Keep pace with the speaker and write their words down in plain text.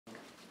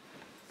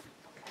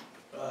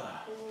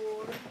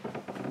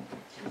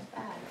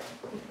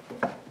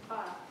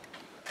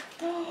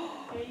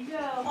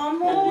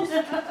Almost.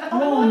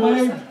 Come on,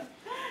 babe.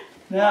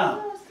 Now,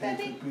 Almost, take a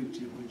baby.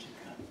 picture with your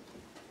cup.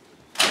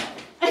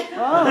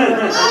 Oh.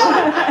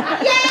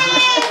 Yay!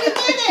 We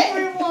did it!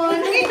 We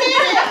won. We did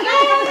it!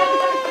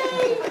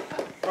 Yay!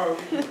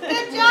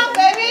 Good job,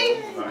 baby!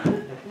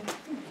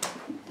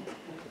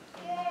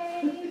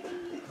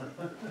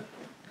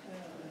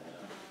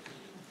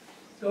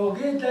 So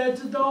get that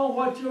to door.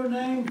 What's your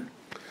name?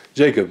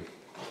 Jacob.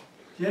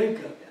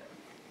 Jacob.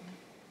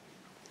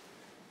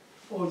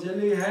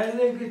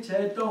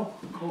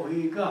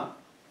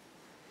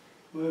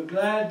 We're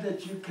glad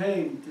that you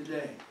came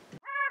today.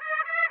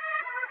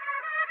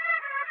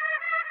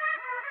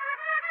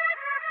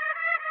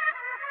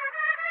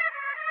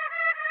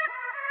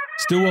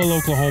 Stilwell,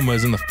 Oklahoma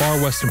is in the far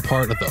western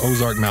part of the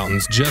Ozark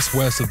Mountains, just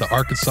west of the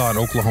Arkansas and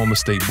Oklahoma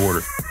state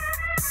border.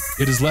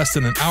 It is less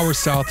than an hour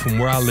south from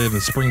where I live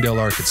in Springdale,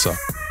 Arkansas.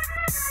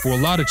 For a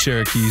lot of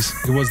Cherokees,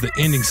 it was the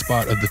ending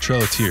spot of the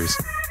Trail of Tears.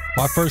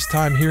 My first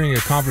time hearing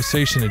a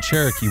conversation in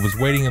Cherokee was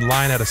waiting in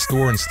line at a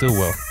store in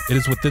Stilwell. It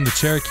is within the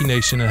Cherokee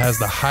Nation and has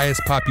the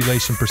highest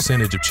population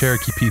percentage of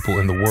Cherokee people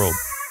in the world.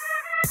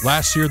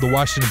 Last year, the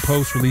Washington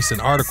Post released an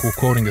article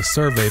quoting a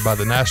survey by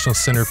the National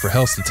Center for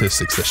Health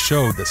Statistics that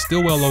showed that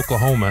Stilwell,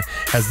 Oklahoma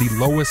has the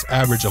lowest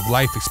average of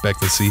life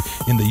expectancy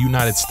in the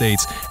United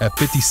States at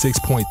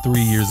 56.3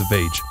 years of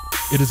age.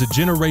 It is a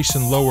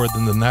generation lower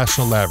than the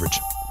national average.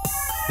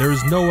 There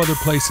is no other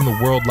place in the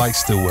world like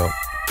Stilwell.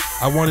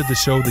 I wanted to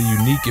show the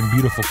unique and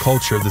beautiful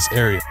culture of this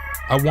area.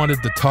 I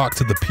wanted to talk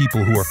to the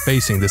people who are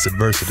facing this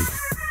adversity.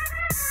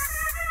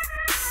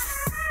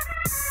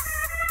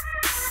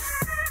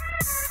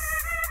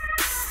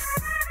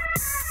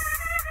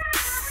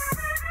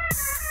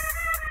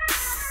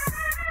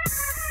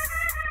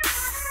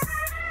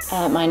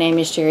 My name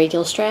is Jerry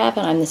Gilstrap,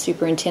 and I'm the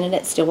superintendent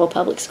at Stilwell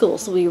Public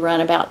Schools. We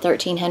run about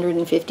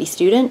 1,350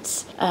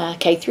 students,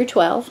 K through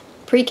 12,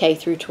 pre-K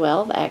through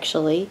 12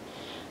 actually.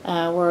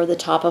 We're the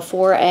top of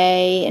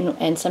 4A,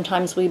 and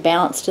sometimes we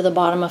bounce to the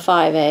bottom of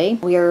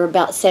 5A. We are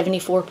about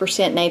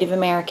 74% Native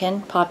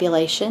American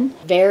population,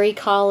 very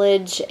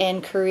college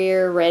and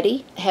career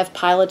ready, have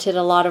piloted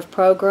a lot of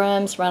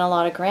programs, run a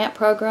lot of grant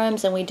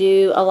programs, and we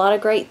do a lot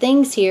of great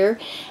things here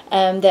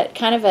that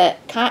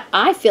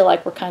I feel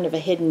like we're kind of a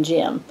hidden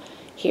gem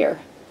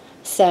here.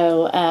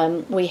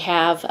 So we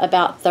have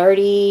about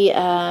 30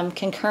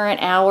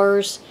 concurrent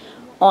hours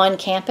on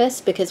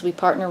campus because we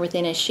partner with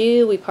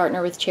NSU, we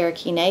partner with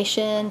Cherokee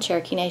Nation.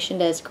 Cherokee Nation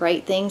does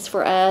great things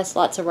for us,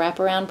 lots of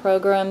wraparound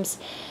programs.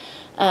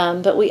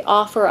 But we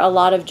offer a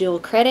lot of dual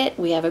credit.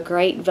 We have a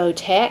great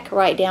VOTEC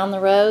right down the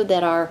road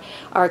that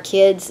our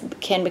kids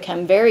can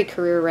become very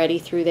career ready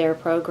through their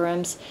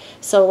programs.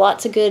 So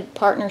lots of good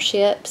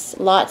partnerships,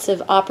 lots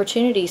of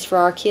opportunities for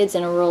our kids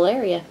in a rural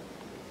area.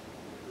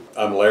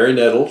 I'm Larry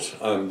Nettles.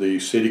 I'm the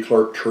city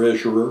clerk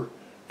treasurer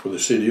for the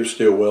city of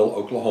Stilwell,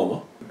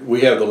 Oklahoma.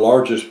 We have the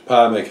largest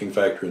pie making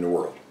factory in the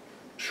world.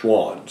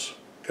 Schwann's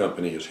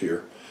company is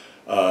here.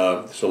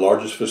 It's the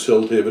largest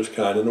facility of its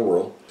kind in the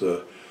world.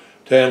 The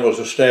town was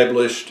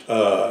established in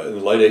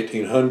the late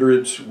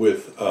 1800s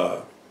with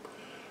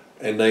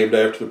and named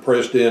after the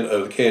president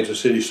of the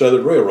Kansas City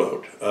Southern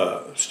Railroad,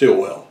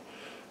 Stilwell,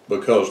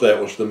 because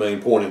that was the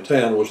main point in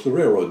town, was the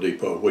railroad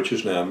depot, which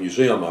is now a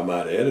museum, I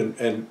might add,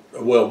 and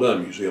a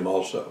well-done museum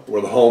also.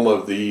 We're the home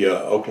of the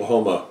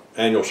Oklahoma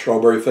Annual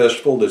Strawberry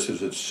Festival. This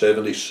is its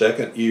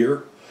 72nd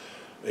year.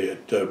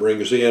 It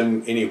brings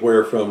in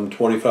anywhere from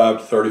 25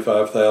 to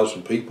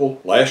 35,000 people.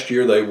 Last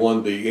year they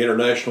won the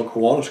International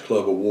Kiwanis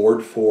Club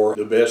Award for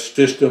the best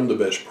system, the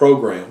best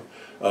program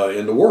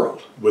in the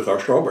world with our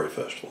Strawberry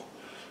Festival.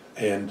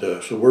 And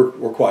so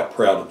we're quite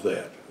proud of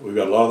that. We've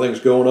got a lot of things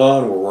going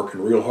on. We're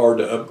working real hard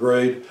to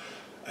upgrade,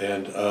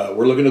 and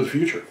we're looking to the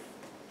future,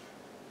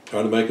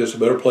 trying to make this a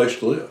better place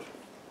to live.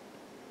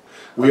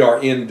 We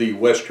are in the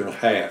western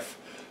half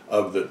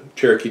of the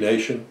Cherokee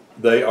Nation.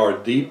 They are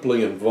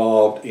deeply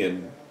involved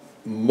in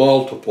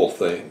multiple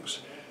things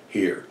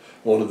here.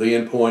 One of the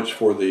endpoints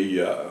for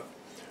the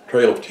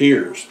Trail of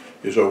Tears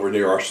is over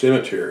near our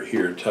cemetery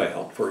here in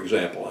town, for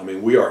example. I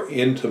mean, we are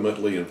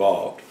intimately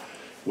involved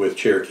with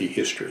Cherokee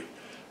history,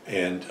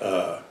 and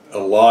a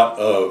lot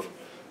of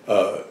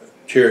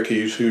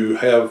Cherokees who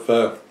have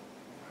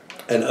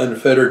an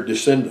unfettered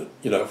descendant,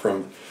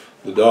 from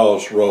the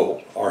Dawes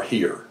roll are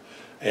here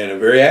and are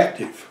very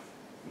active.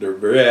 They're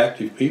very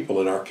active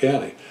people in our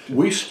county.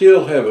 We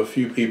still have a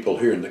few people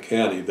here in the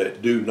county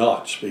that do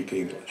not speak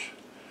English.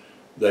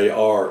 They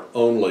are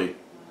only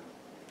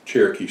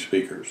Cherokee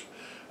speakers.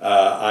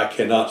 I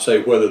cannot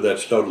say whether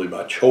that's totally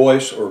by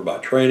choice or by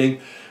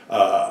training.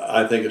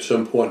 I think at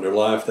some point in their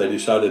life they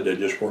decided they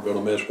just weren't going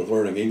to mess with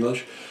learning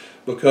English,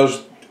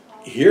 because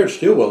here in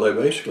Stilwell they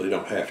basically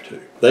don't have to.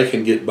 They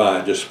can get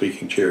by just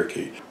speaking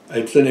Cherokee.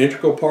 It's an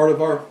integral part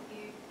of our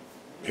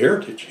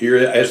heritage here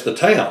as the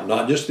town,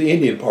 not just the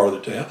Indian part of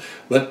the town,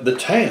 but the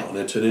town.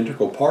 It's an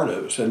integral part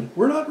of us, and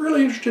we're not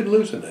really interested in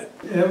losing that.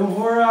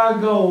 Everywhere I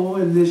go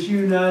in this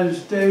United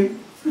States,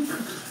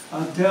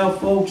 I tell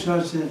folks,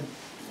 I said,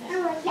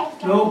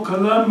 though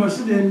Columbus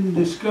didn't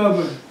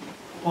discover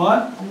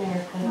what?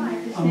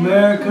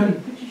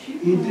 American.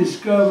 He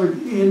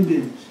discovered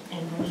Indians.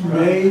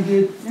 Made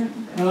it,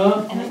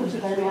 huh? And it was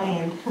their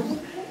land.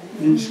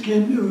 And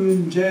skinned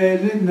and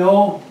jailed.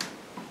 No,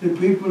 the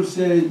people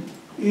said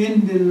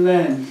Indian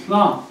land,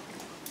 Islam.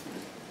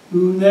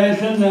 Who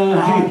that's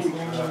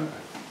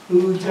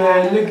who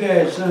jailed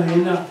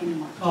Gassina,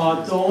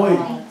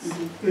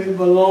 it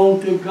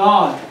belonged to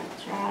God.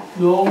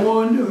 No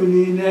one who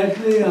need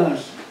naturally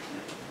us.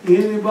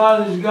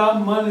 Anybody's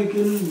got money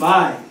can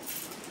buy it.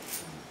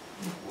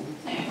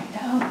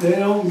 They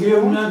don't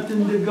give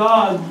nothing to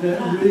God that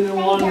really the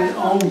one that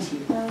owns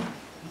it.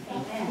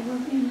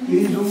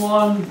 He's the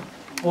one,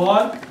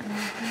 what?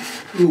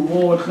 Who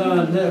walks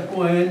on that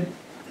way.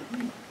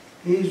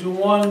 He's the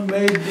one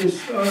made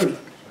this earth.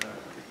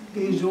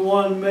 He's the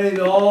one made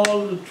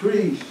all the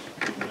trees.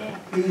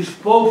 He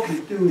spoke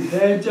it through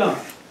their job.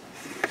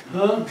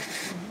 Huh?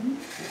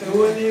 There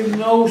wasn't even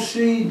no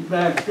seed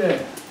back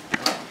there.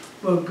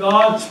 But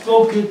God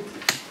spoke it.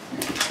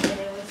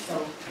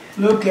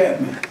 Look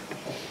at me.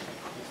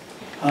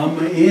 I'm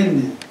an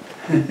Indian.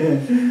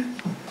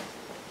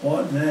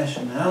 What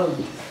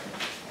nationality?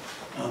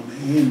 I'm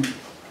an Indian.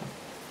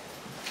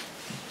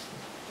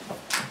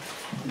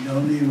 You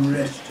don't even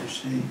rest to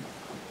see.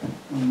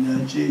 When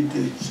the G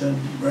did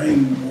something,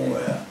 bring the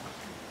boy out.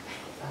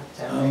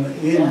 I'm an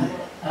Indian.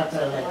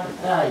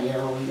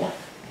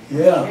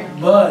 Yeah,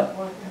 but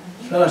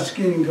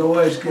Saskin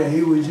Gaweska,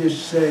 he would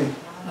just say,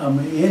 I'm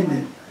an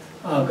Indian.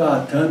 I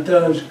got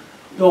tantas,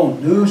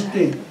 don't do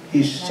thing.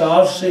 He's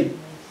saucy.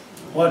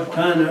 What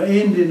kind of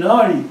Indian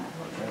are you?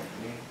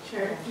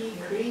 Cherokee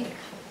Creek.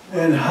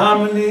 And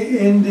how many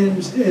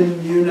Indians in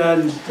the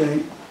United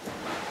States?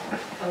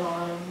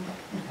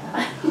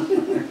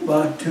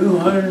 About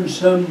 200 and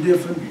some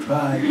different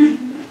tribes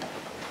in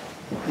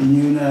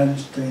the United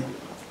States.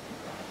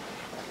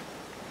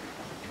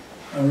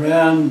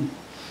 Around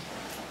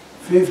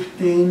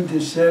 15 to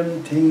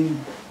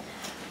 17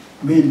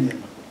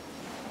 million.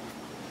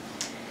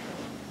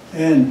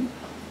 And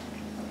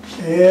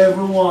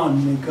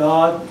everyone that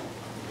God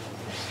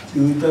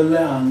through the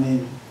land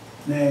in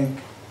neck,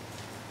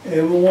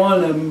 every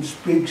one of them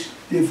speaks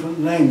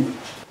different language.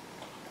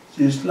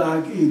 Just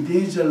like it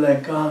is a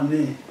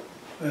lekani,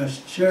 as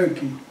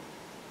Cherokee.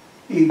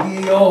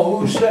 Igi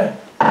Ohusa,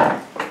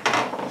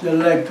 the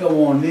leka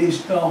one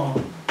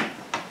isto.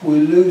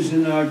 We're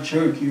losing our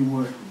Cherokee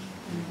word.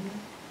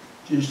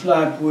 Just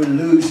like we're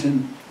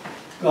losing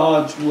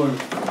God's word.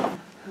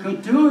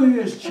 Katui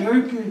is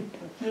Cherokee,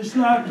 just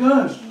like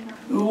us.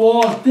 We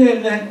walked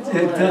in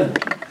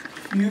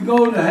you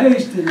go to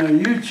Hastings, are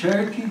you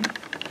Cherokee?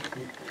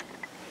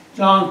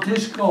 John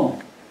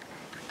Tiscone.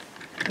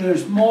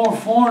 There's more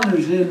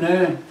foreigners in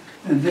there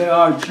than there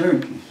are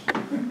Cherokees.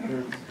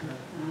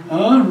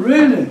 Huh?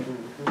 Really?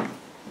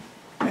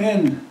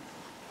 And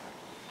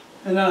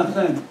I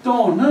think,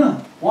 don't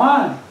know.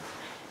 Why?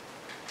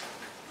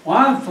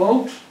 Why,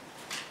 folks?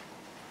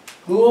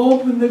 Who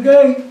opened the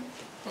gate?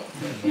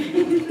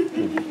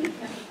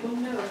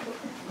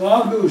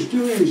 God goes to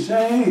his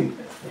saying,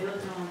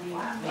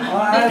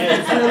 I have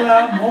to fill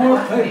out more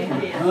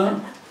paper, huh?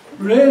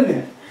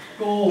 Really?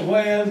 Go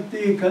well, the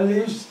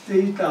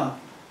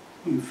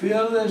you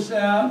fill this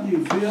out,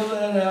 you fill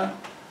that out.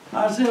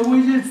 I said,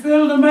 we just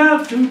filled them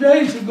out 2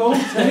 days ago,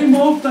 same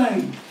old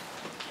thing.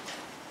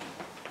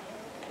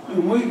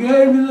 And we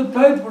gave you the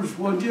papers,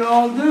 what'd you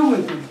all do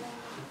with them?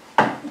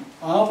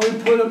 Oh, we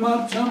put them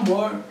up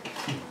somewhere.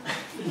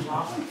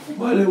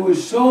 But it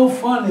was so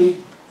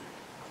funny,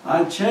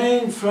 I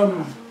changed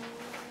from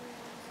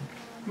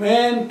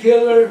man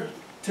killer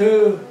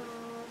to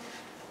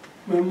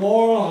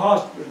Memorial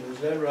Hospital, is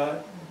that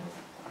right?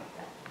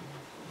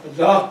 A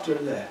doctor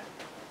there.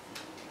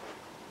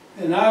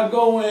 And I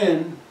go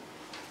in,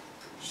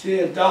 see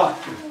a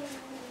doctor.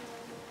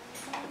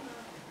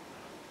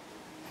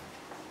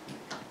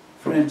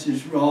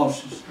 Francis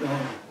Ross's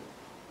daughter.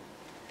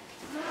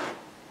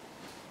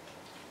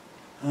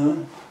 Huh?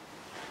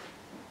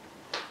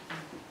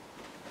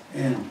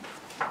 And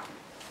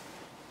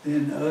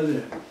then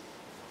other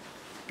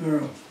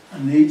girls.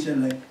 Anita,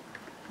 like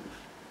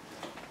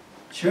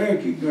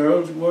Cherokee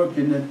girls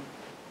working at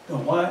the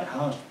White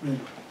Hospital.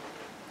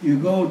 You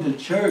go to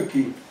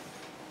Cherokee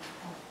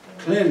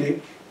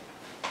clinic,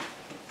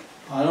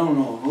 I don't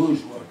know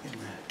who's working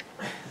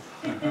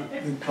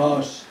there.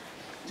 Because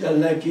just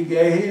like you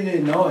get here, they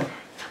know it.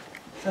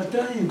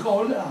 Sometimes you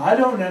call it, I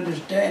don't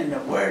understand the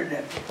word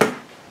that.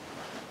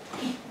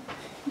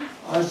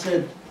 I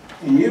said,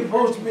 are you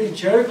supposed to be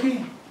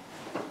Cherokee?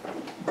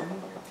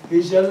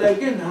 He said,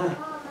 like it, huh?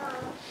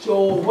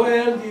 So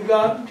well you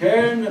got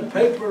tearing the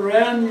paper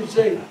around, you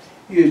say,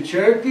 you're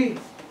Cherokee,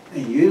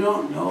 and you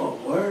don't know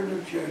a word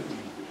of Cherokee.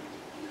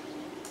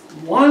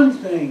 One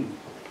thing,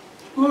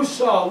 who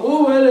saw,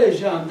 who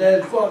is on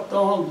that fucked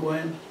on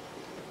when?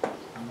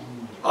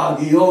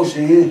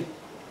 Agiosi.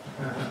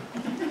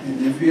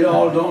 And if you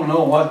all don't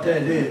know what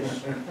that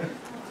is,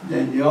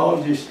 then you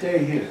all just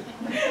stay here.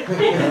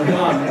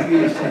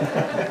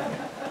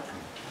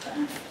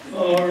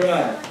 All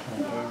right.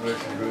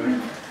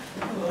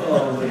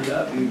 Oh, we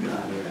love you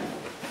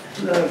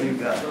guys. Love you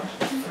guys.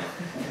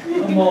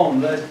 Come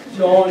on, let's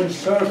join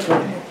circle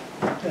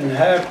and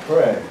have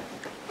prayer.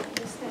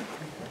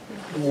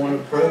 You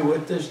want to pray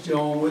with us?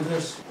 Join with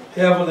us.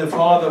 Heavenly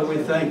Father, we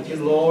thank you,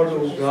 Lord,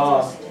 oh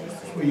God,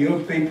 for your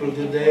people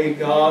today,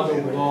 God,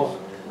 oh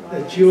God,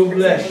 that you're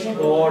blessed,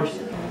 Lord.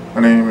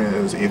 My name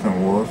is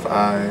Ethan Wolf.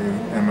 I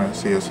am a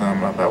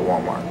CSM up at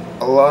Walmart.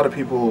 A lot of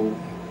people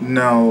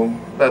know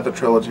that the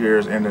Trail of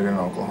Tears ended in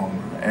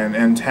Oklahoma. And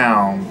in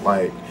town,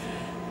 like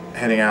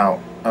heading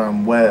out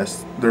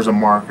west, there's a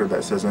marker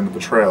that says end of the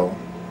trail,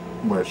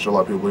 which a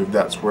lot of people believe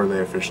that's where they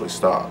officially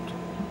stopped.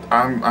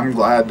 I'm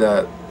glad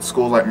that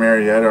schools like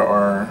Marietta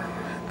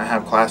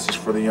have classes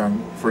for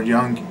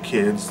young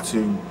kids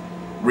to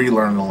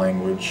relearn the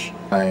language.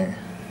 I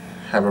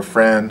have a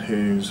friend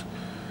who's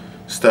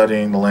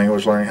studying the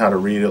language, learning how to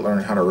read it,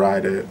 learning how to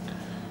write it,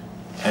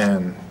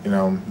 and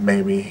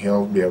maybe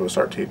he'll be able to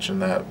start teaching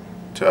that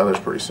to others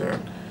pretty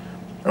soon.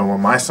 And when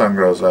my son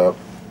grows up,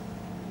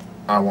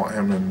 I want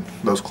him in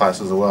those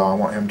classes as well. I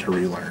want him to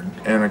relearn.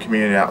 In a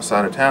community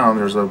outside of town,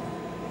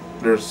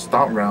 there's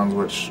stomp grounds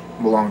which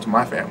belong to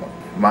my family.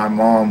 My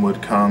mom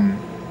would come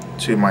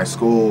to my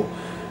school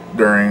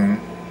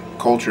during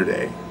Culture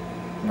Day,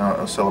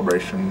 a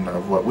celebration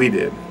of what we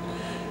did.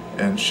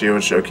 And she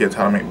would show kids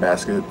how to make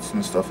baskets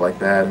and stuff like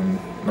that.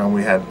 And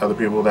we had other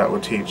people that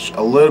would teach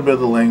a little bit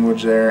of the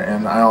language there.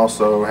 And I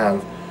also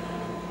have,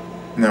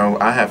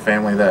 I have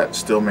family that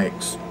still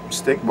makes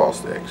stickball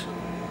sticks.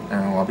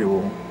 And a lot of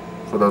people,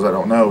 for those that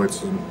don't know,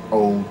 it's an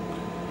old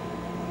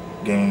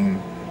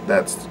game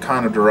that's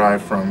kind of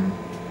derived from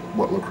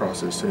what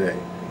lacrosse is today.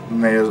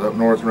 Mayors up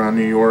north around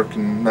New York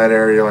and that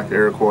area, like the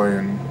Cherokee,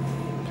 and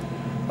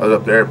I was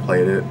up there,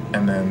 played it,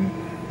 and then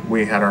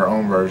we had our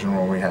own version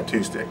where we had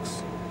two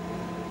sticks.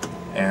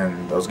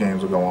 And those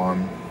games would go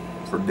on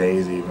for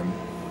days even.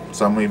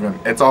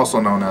 It's also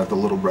known as the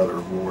little brother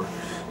of war.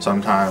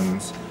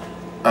 Sometimes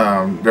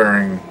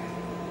during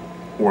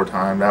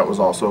wartime, that was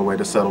also a way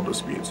to settle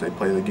disputes. They'd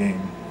play the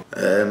game.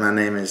 My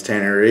name is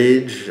Tanner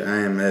Ridge. I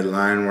am a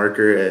line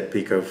worker at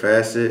Pico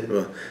Facet.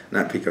 Well,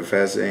 not Pico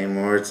Facet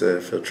anymore. It's a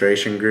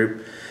filtration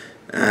group.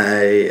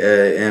 I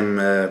am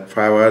a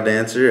powwow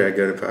dancer. I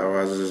go to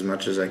powwows as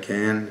much as I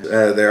can.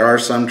 There are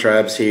some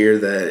tribes here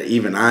that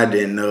even I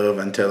didn't know of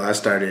until I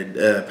started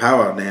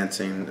powwow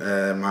dancing.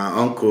 My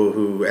uncle,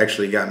 who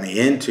actually got me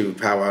into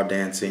powwow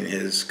dancing,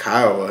 is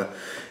Kiowa.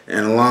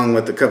 And along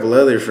with a couple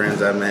other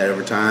friends I've met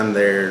over time,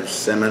 they're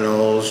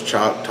Seminoles,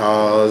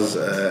 Choctaws,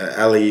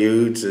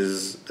 Aleuts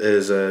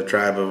is a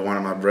tribe of one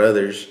of my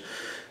brothers.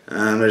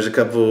 There's a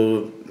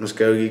couple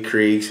Muskogee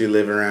Creeks who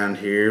live around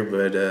here,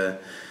 but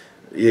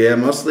yeah,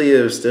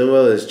 mostly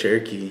Stilwell is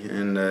Cherokee.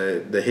 And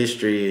the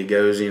history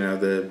goes,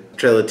 the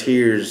Trail of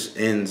Tears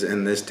ends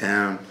in this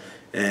town.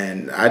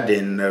 And I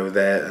didn't know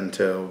that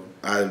until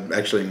I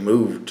actually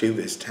moved to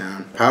this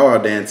town. Powwow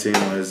dancing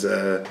was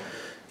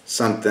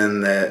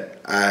something that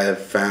I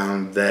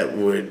found that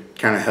would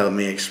kind of help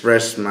me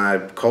express my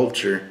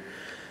culture.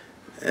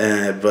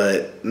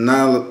 But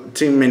not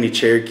too many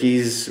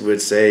Cherokees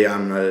would say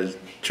I'm a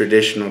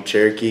traditional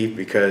Cherokee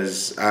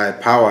because I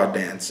powwow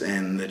dance,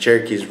 and the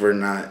Cherokees were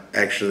not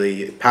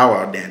actually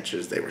powwow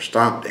dancers. They were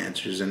stomp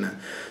dancers, and a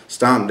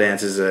stomp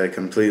dance is a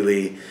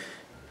completely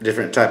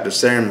different type of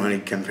ceremony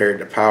compared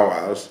to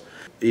powwows.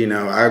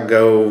 I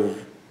go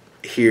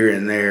here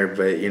and there,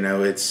 but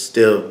it's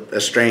still a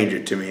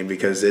stranger to me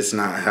because it's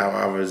not how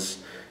I was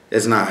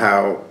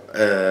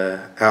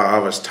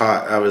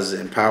taught. I was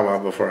in powwow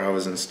before I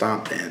was in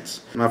stomp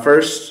dance. My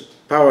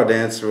first powwow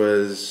dance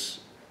was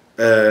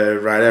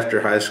right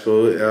after high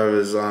school. I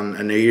was on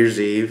a New Year's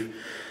Eve.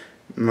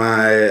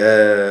 My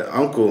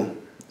uncle,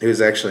 he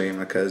was actually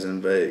my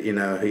cousin, but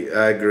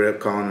I grew up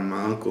calling him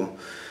my uncle.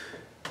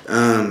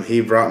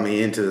 He brought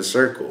me into the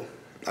circle.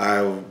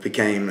 I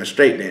became a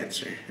straight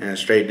dancer, and a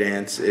straight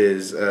dance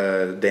is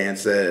a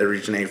dance that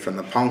originated from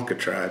the Ponca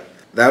tribe.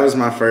 That was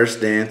my first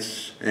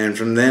dance, and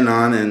from then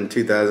on in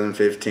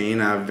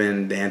 2015, I've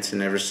been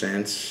dancing ever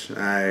since.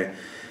 I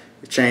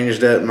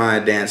changed up my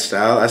dance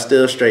style. I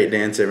still straight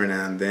dance every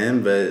now and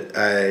then, but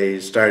I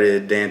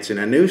started dancing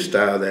a new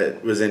style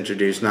that was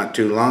introduced not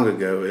too long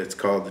ago. It's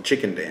called the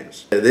chicken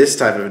dance. This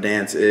type of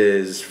dance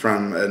is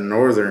from a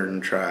northern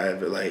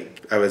tribe,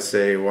 like I would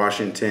say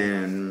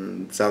Washington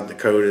and South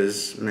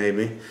Dakotas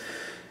maybe.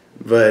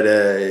 But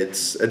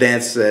it's a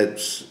dance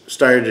that's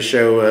started to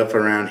show up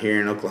around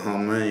here in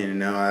Oklahoma.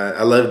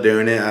 I love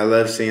doing it. I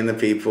love seeing the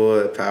people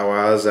at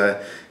powwows.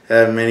 I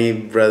have many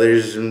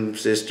brothers and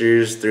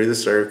sisters through the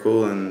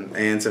circle, and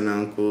aunts and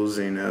uncles.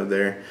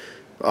 They're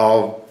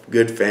all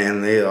good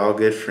family, all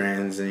good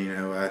friends, and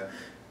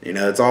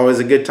it's always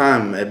a good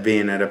time at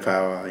being at a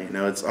powwow.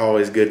 It's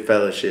always good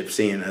fellowship,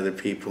 seeing other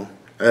people.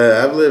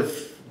 I've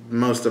lived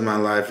most of my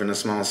life in a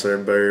small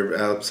suburb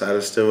outside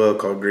of Stilwell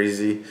called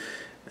Greasy.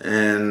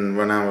 And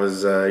when I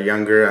was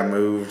younger, I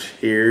moved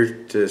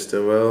here to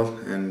Stilwell,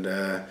 and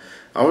I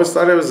always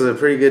thought it was a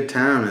pretty good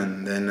town.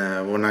 And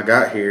then when I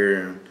got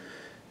here,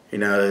 You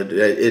know,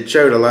 it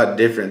showed a lot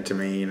different to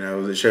me. You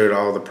know, it showed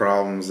all the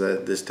problems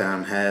that this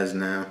town has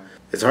now.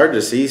 It's hard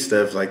to see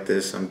stuff like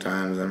this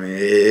sometimes. I mean,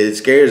 it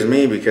scares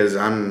me because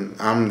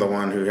I'm the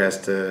one who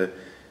has to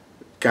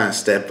kind of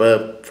step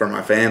up for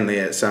my family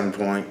at some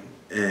point,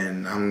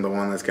 and I'm the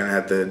one that's going to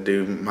have to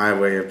do my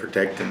way of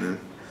protecting them.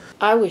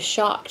 I was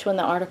shocked when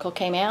the article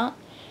came out.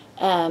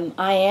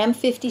 I am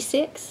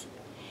 56,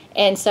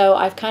 and so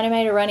I've kind of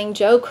made a running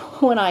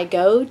joke when I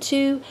go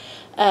to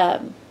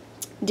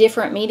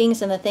different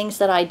meetings and the things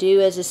that I do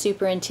as a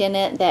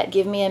superintendent that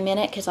give me a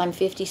minute because I'm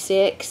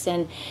 56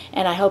 and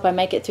I hope I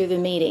make it through the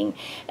meeting.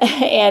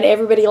 And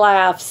everybody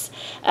laughs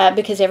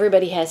because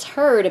everybody has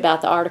heard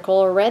about the article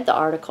or read the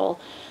article.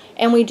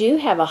 And we do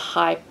have a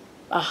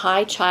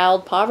high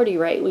child poverty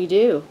rate, we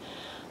do.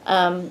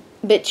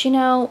 But you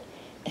know,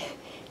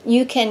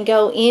 you can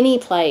go any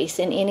place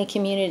in any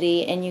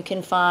community and you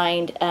can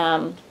find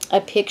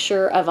a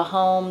picture of a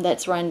home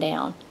that's run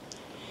down.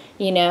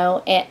 You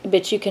know,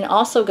 but you can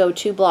also go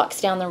 2 blocks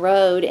down the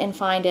road and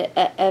find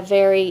a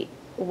very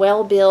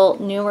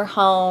well-built, newer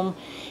home,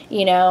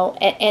 you know.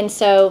 And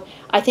so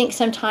I think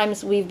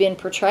sometimes we've been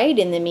portrayed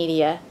in the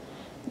media,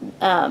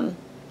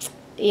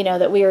 you know,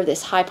 that we are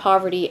this high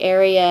poverty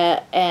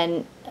area,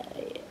 and,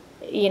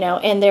 you know,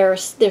 and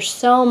there's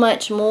so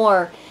much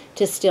more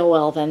to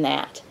Stilwell than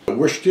that.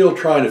 We're still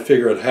trying to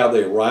figure out how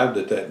they arrived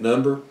at that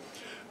number,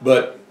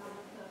 but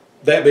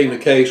that being the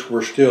case,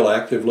 we're still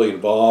actively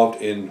involved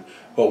in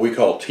what we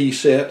call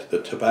TSET, the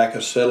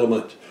Tobacco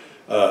Settlement.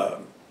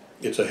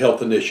 It's a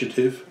health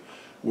initiative.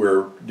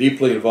 We're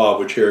deeply involved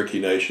with Cherokee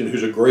Nation,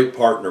 who's a great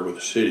partner with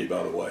the city,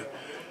 by the way,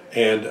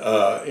 and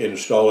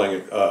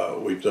installing,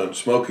 we've done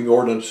smoking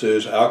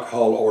ordinances,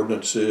 alcohol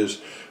ordinances.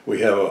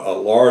 We have a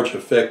large,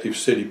 effective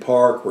city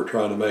park. We're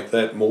trying to make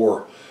that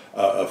more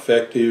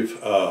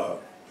effective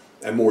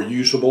and more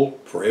usable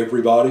for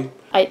everybody.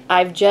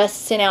 I've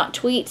just sent out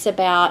tweets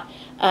about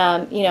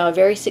you know, a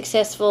very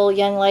successful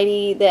young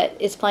lady that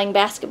is playing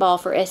basketball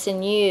for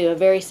SNU, a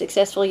very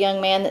successful young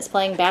man that's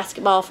playing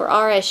basketball for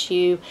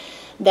RSU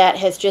that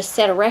has just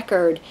set a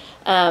record.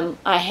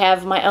 I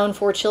have my own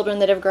 4 children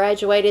that have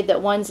graduated,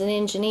 that one's an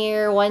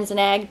engineer, one's an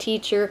ag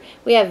teacher.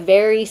 We have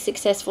very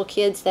successful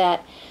kids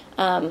that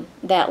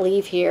that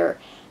leave here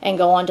and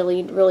go on to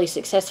lead really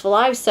successful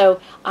lives.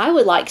 So I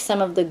would like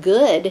some of the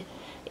good,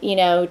 you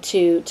know,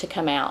 to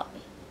come out.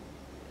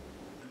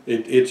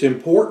 It's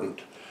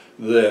important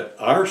that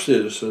our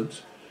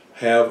citizens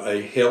have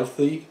a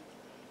healthy,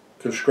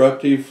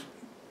 constructive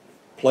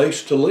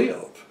place to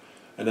live,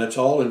 and that's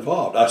all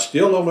involved. I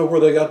still don't know where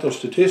they got those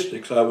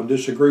statistics. I would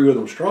disagree with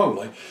them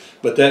strongly,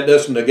 but that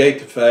doesn't negate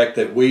the fact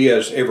that we,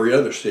 as every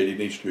other city,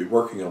 needs to be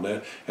working on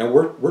that, and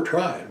we're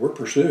trying, we're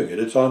pursuing it.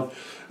 It's on.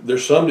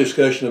 There's some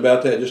discussion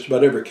about that just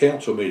about every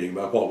council meeting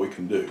about what we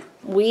can do.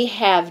 We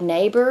have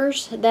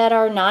neighbors that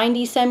are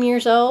 90-some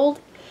years old.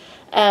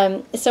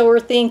 So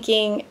we're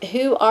thinking,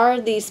 who are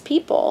these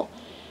people?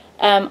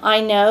 I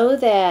know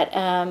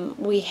that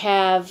we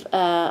have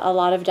a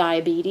lot of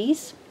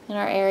diabetes in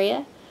our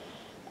area,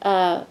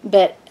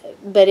 but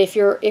if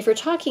you're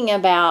talking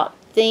about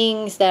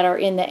things that are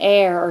in the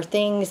air or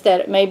things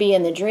that may be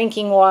in the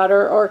drinking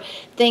water or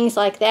things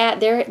like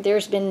that,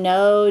 there's been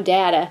no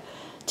data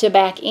to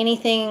back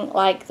anything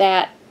like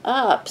that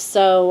up.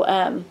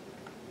 So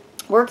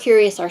we're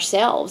curious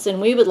ourselves, and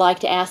we would like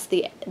to ask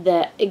the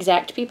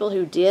exact people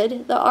who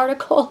did the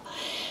article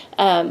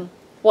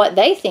what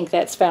they think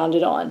that's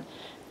founded on,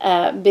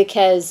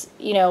 because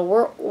you know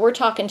we're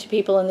talking to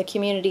people in the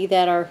community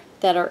that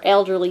are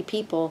elderly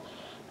people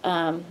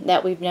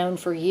that we've known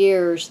for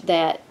years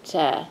that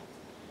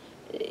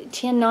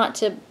tend not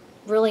to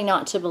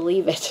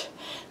believe it.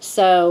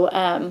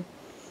 So,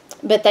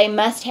 but they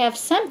must have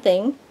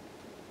something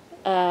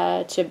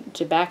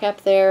to back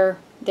up their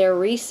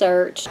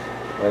research.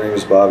 My name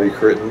is Bobby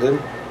Crittenden.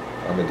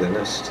 I'm a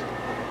dentist.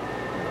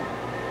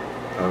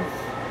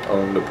 I've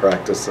owned a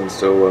practice in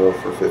Stilwell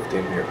for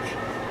 15 years.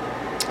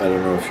 I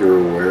don't know if you're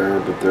aware,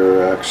 but there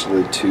are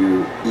actually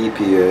 2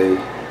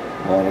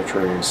 EPA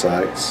monitoring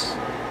sites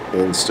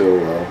in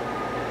Stilwell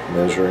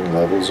measuring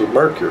levels of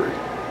mercury.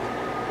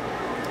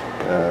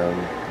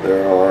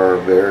 There are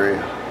very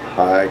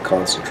high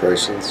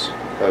concentrations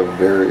of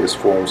various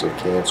forms of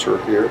cancer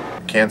here.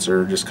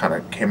 Cancer just kind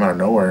of came out of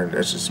nowhere, and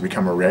it's just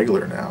become a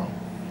regular now.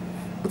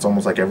 It's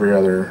almost like every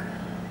other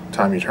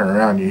time you turn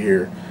around you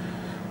hear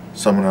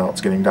someone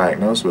else getting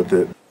diagnosed with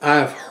it.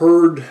 I've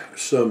heard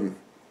some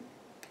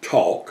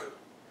talk,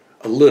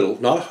 a little,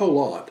 not a whole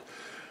lot,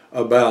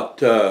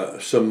 about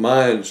some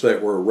mines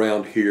that were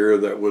around here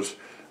that was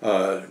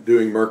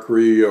doing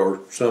mercury or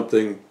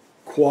something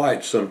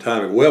quite some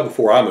time ago, well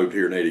before I moved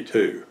here in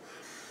 '82.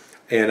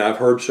 And I've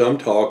heard some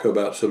talk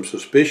about some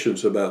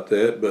suspicions about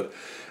that, but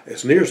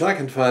as near as I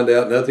can find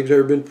out, nothing's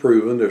ever been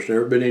proven. There's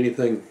never been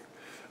anything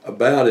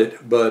about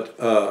it, but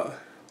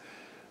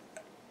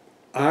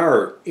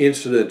our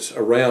incidents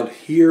around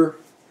here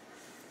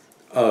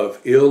of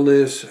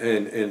illness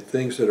and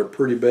things that are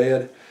pretty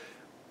bad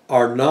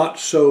are not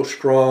so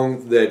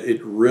strong that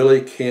it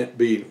really can't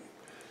be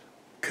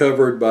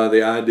covered by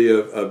the idea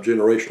of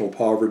generational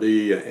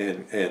poverty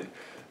and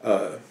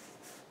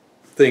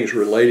things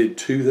related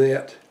to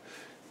that.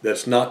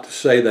 That's not to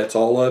say that's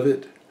all of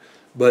it,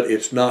 but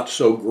it's not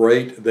so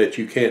great that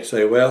you can't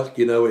say, well,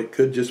 you know, it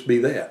could just be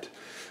that.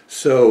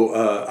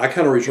 So I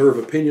kind of reserve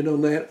opinion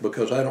on that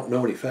because I don't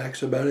know any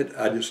facts about it.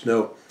 I just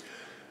know,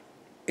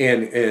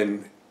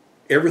 and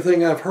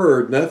everything I've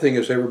heard, nothing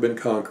has ever been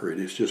concrete.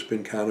 It's just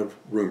been kind of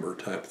rumor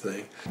type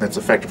thing. It's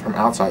affected from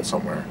outside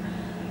somewhere.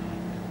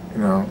 You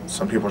know,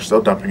 some people are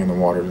still dumping in the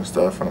waters and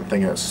stuff, and I'm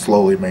thinking it's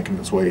slowly making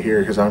its way here.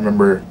 Because I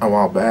remember a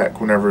while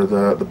back, whenever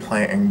the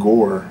plant in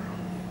Gore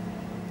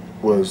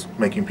was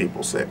making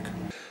people sick.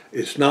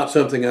 It's not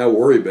something I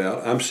worry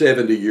about. I'm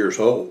 70 years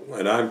old,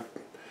 and I've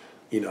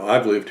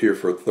lived here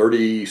for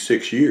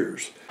 36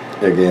 years.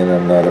 Again,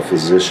 I'm not a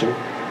physician.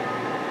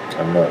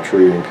 I'm not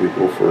treating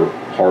people for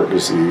heart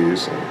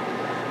disease and,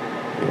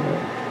 you know,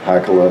 high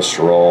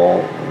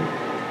cholesterol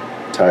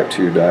and type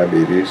 2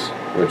 diabetes,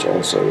 which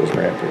also is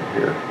rampant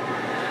here.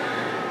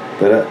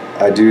 But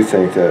I do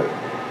think that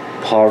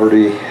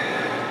poverty,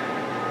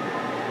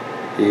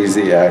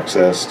 easy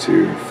access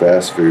to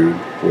fast food,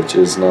 which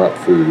is not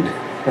food,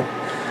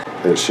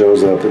 it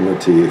shows up in the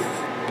teeth,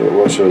 but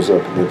what shows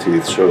up in the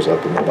teeth shows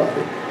up in the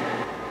body.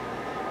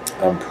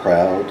 I'm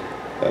proud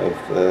of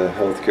the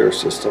healthcare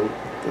system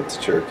that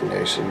the Cherokee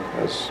Nation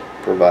has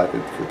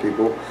provided for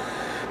people,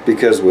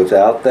 because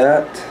without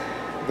that,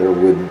 there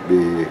wouldn't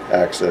be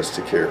access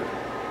to care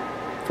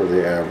for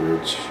the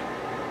average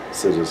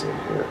citizen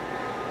here.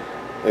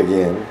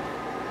 Again,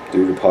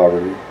 due to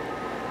poverty,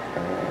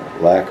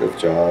 lack of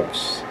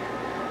jobs,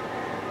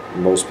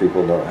 most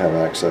people don't have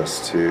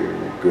access to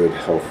good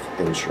health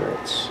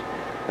insurance.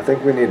 I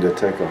think we need to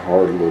take a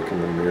hard look in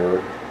the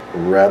mirror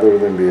rather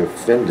than be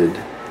offended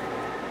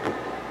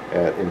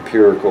at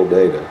empirical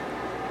data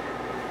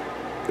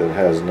that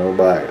has no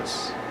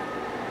bias.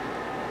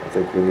 I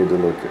think we need to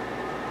look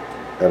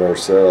at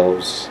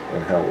ourselves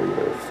and how we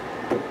live.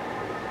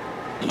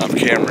 I'm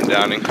Cameron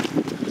Downing.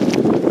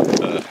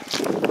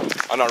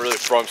 I'm not really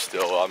from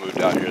Stilwell. I moved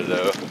out here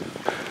though.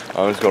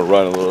 I'm just gonna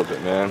run a little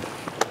bit, man,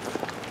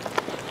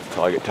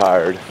 until I get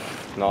tired.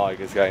 Not like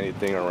it's got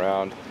anything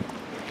around,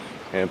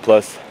 and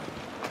plus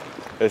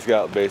it's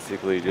got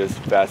basically just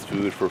fast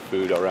food for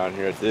food around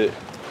here. That's it.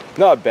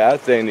 Not a bad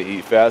thing to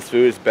eat fast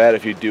food. It's bad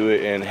if you do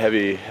it in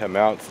heavy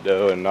amounts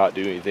though and not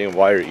do anything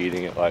while you're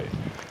eating it. Like,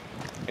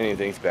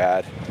 anything's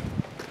bad.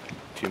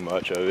 Too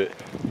much of it.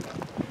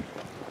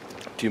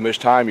 Too much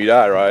time, you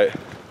die, right?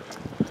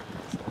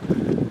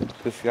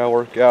 Just gotta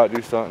work out,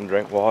 do something,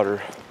 drink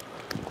water.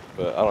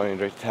 But I don't even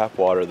drink tap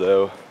water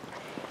though.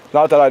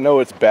 Not that I know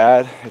it's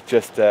bad, it's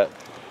just that,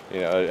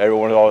 you know,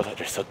 everyone is always like,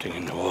 there's something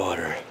in the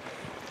water.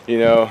 You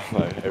know,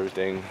 like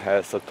everything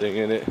has something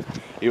in it.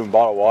 Even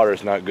bottled water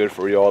is not good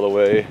for you all the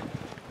way,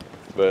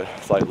 but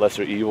it's like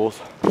lesser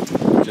evils.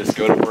 Just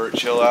go to work,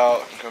 chill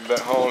out, come back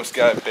home. It's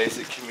got a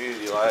basic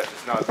community life.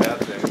 It's not a bad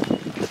thing.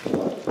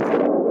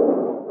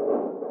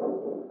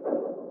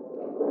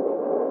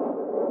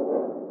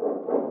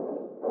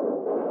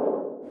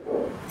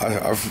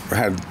 I've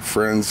had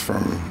friends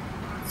from,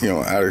 you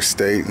know, out of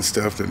state and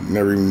stuff that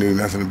never even knew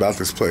nothing about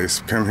this place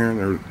come here,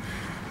 and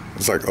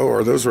it's like, oh,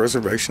 are those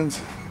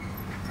reservations?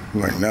 I'm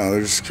like, no,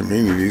 there's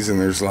communities, and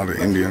there's a lot of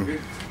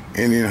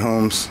Indian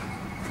homes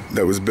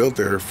that was built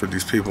there for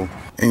these people.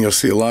 And you'll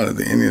see a lot of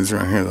the Indians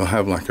around here, they'll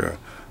have like a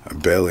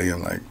belly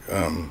and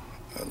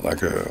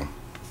like a,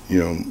 you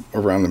know,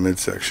 around the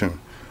midsection,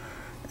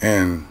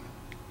 and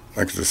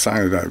like it's a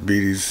sign of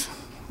diabetes,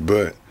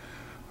 but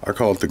I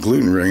call it the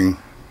gluten ring,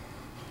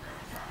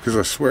 because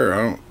I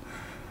swear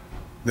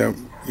that,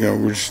 you know,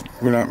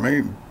 we're not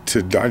made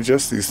to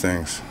digest these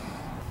things.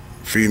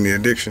 Feeding the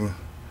addiction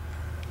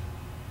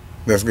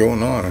that's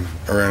going on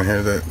around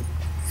here that,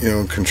 you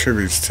know,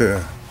 contributes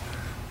to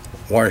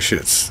why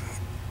shit's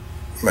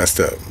messed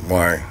up,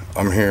 why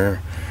I'm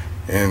here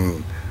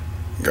and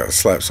gotta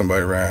slap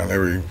somebody around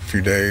every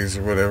few days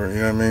or whatever,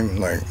 you know what I mean?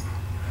 Like,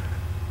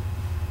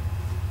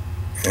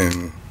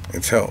 and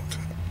it's helped.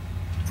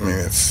 I mean,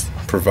 it's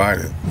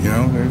provided, you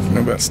know? There's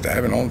no about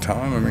stabbing all the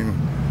time. I mean,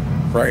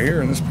 right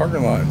here in this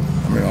parking lot,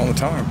 I mean, all the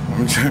time. I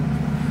mean,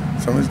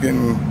 somebody's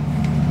getting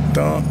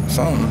dumped,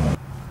 something.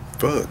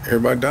 Fuck,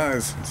 everybody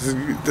dies.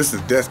 This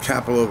is death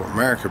capital of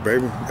America,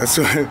 baby. That's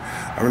what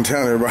I've been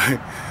telling everybody.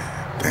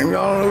 Damn,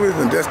 y'all don't know this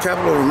is the death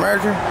capital of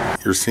America?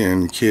 You're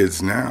seeing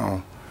kids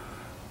now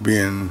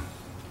being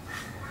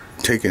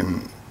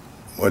taken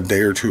a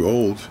day or two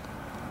old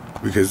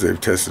because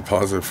they've tested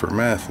positive for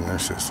meth in their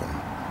system.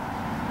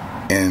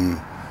 And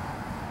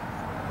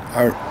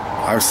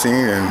I've seen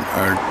and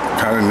I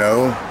kind of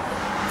know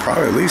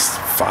probably at least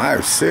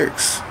 5,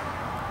 6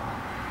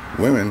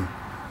 women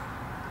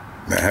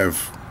that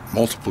have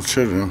multiple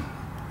children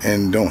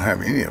and don't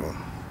have any of them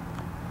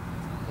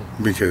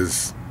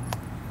because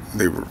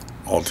they were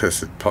all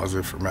tested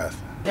positive for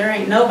meth. There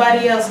ain't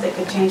nobody else that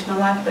could change my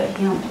life but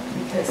him,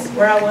 because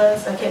where I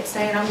was, I kept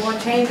saying, I'm going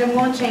to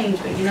change,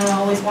 but you know, I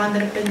always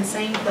wanted up in the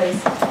same place.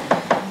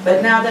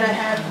 But now that I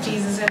have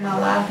Jesus in my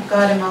life,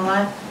 God in my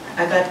life,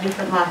 I got a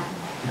different life.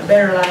 a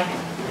better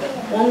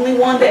life. Only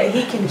one that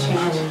he can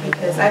change,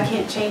 because I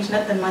can't change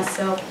nothing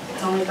myself.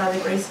 It's only by the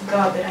grace of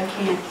God that I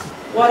can.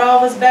 What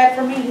all was bad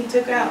for me, he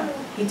took out.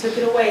 He took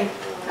it away.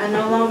 I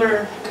no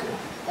longer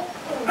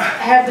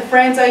have the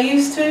friends I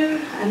used to.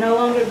 I no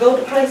longer go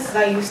to places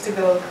I used to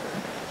go.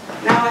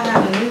 Now I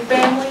have a new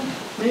family,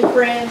 new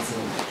friends,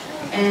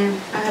 and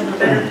I have a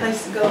better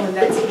place to go, and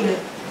that's here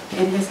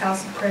in his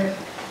house of prayer.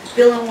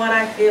 Feeling what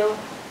I feel,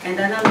 and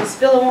I know this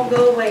feeling won't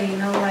go away, you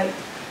know, like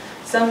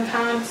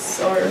sometimes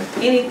or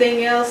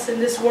anything else in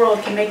this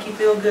world can make you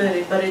feel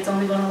good, but it's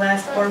only going to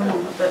last for a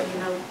moment. But you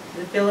know,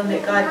 the feeling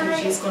that God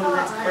gives you is going to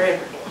last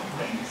forever.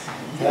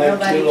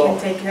 Nobody can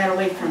take that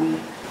away from you.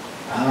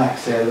 I like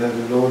to say I love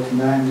the Lord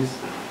tonight and just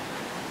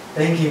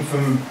thank Him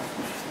from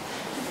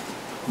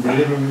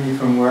delivering me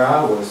from where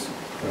I was.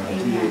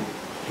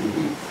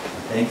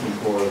 Thank Him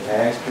for the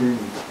pastor, and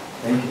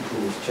thank Him for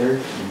His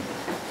church. And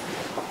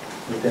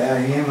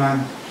without Him,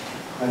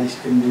 I just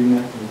couldn't do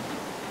nothing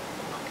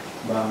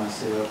by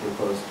myself,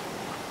 because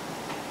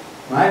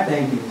my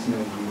thinking is no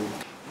good.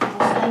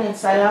 I'll stand and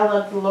say I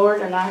love the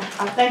Lord, and I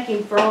thank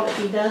Him for all that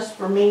He does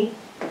for me.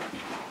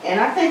 And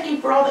I thank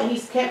Him for all that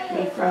He's kept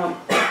me from,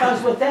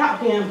 because without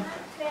Him,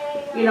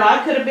 you know,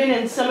 I could have been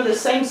in some of the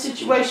same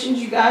situations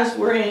you guys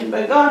were in,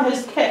 but God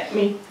has kept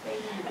me.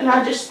 And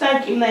I just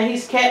thank Him that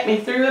He's kept me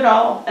through it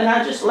all, and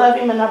I just love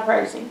Him and I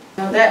praise Him.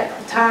 You know,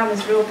 that time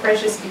is real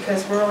precious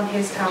because we're on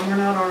His time, we're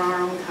not on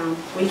our own time.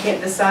 We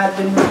can't decide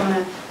when we're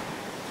going to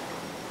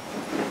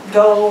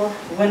go,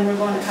 when we're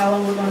going to, how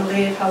long we're going to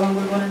live, how long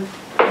we're going to,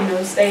 you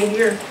know, stay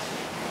here.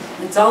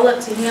 It's all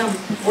up to Him.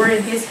 We're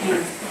in His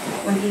hands.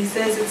 When He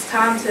says it's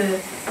time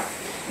to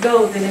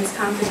go, then it's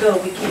time to go.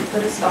 We can't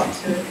put a stop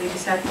to it. We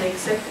just have to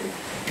accept it.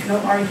 No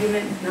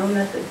argument, no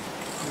nothing.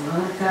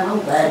 Monica, I'm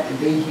glad to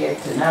be here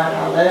tonight.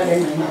 I love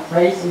Him and I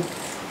praise Him.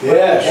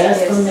 Yes.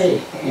 That's for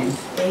me. And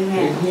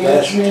Amen.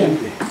 That's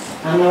me.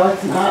 I know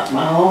it's not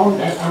my own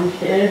that I'm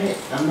here.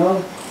 I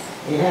know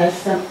He has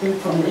something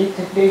for me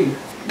to do.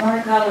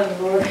 Monica, I love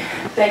the Lord.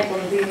 Thankful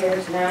to be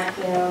here tonight,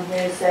 you know,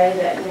 here to say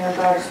that, you know,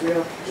 God is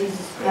real.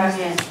 Jesus Christ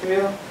is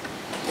real.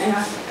 And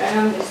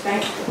I'm just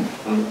thankful.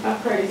 I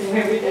praise Him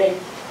every day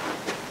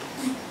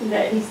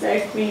that He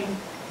saved me.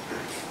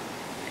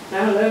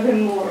 And I love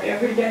Him more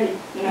every day.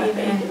 And I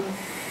thank Him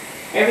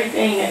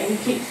everything that He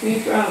keeps me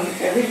from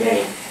every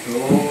day.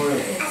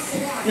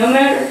 No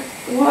matter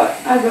what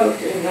I go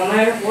through, no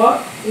matter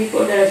what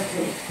people does to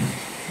me,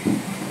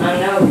 I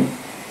know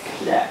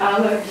that I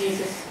love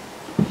Jesus.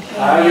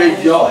 I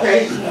rejoice.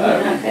 Praise Him.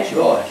 I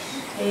rejoice.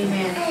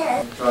 Amen.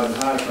 I tried to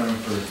hide from Him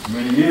for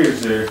many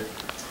years there.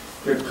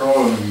 Kept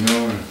calling Him, you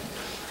know, and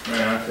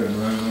man, I couldn't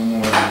run no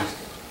more. I just,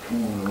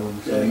 come on, Lord,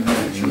 same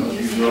thing, you know,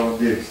 these are all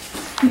this.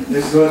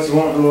 This is what you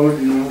want, Lord,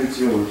 you know, it's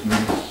yours,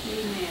 man.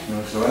 You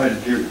know, so I had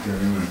to give it to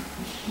Him, and,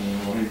 you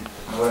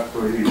know, that's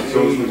where He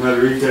shows me how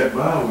to read that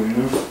Bible, you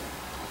know.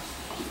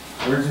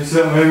 There's just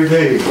something every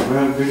day. It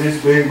might be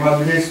this big, might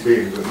be this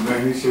big, but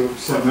man, He shows me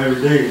something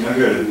every day, and I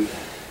gotta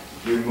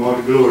give Him all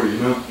the glory, you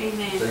know.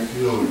 Amen. Thank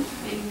you, Lord.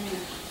 Amen.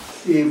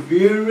 If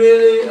you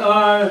really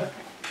are a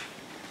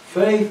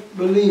faith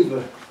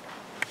believer,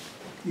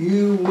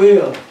 you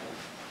will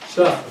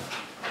suffer.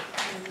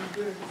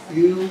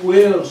 You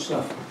will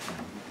suffer.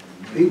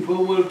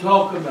 People will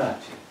talk about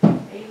you.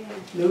 Amen.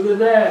 Look at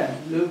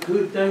that. Look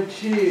who thinks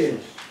she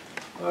is,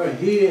 or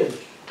he is.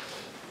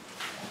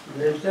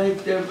 They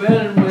think they're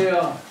better than we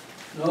are.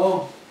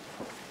 No,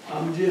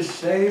 I'm just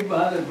saved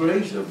by the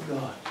grace of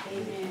God.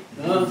 Amen.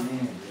 No,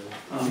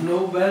 I'm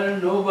no better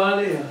than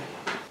nobody else.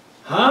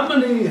 How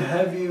many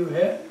have you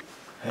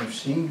have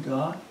seen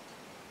God?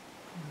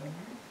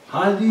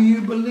 How do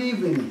you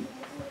believe in Him?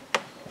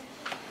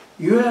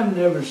 You have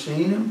never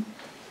seen Him,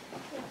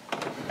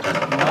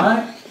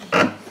 right?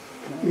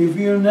 If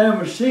you've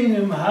never seen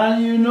Him, how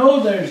do you know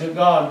there's a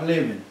God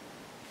living?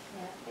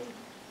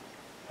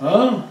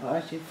 Huh?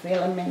 Because you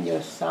feel Him in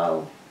your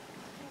soul.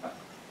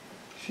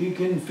 She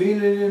can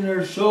feel it in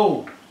her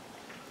soul.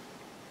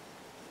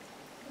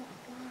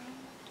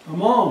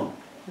 Come on.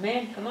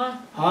 Man, come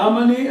on. How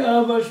many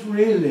of us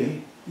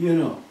really, you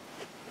know,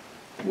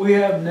 we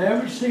have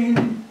never seen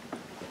Him,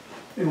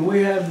 and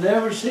we have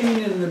never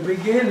seen in the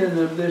beginning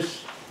of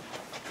this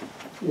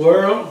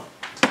world.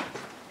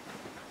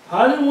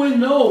 How do we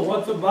know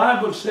what the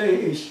Bible says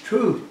is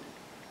truth?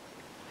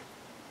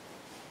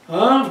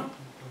 Huh?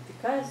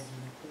 Because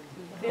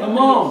Come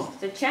on.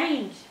 the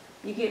change.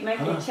 You get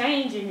making a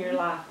change in your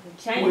life.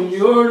 The change. When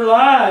your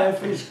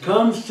life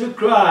comes to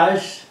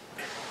Christ,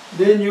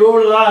 then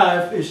your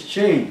life is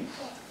changed.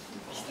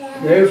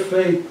 Their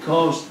faith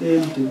caused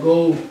them to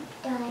go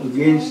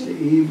against the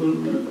evil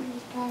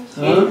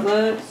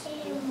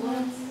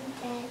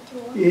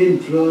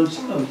influence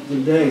of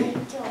the day.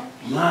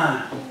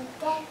 My.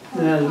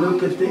 Now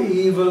look at the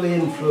evil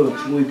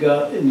influence we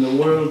got in the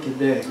world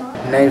today.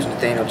 My name's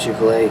Nathaniel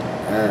Chick-fil-A.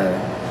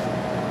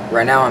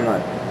 Right now I'm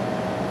not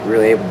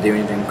really able to do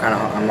anything.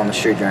 I'm on the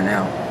street right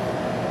now.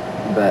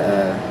 But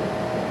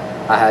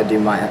I had to do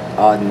my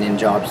odd and end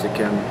jobs to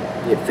come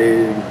get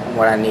food,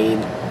 what I need.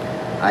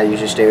 I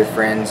usually stay with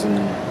friends and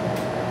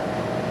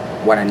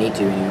what I need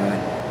to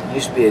anyway. It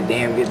used to be a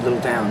damn good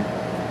little town.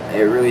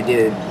 It really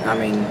did. I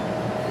mean,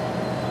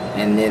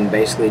 and then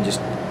basically just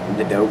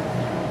the dope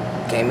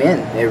came in.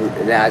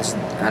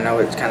 I know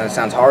it kind of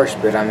sounds harsh,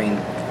 but I mean,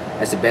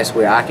 that's the best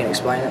way I can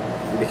explain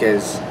it.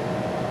 Because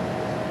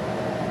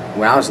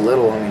when I was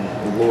little, I mean,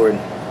 the Lord,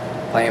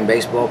 playing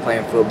baseball,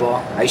 playing football.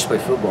 I used to play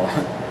football,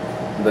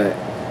 but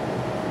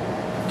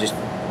just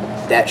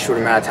that short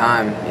amount of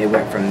time, it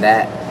went from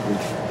that,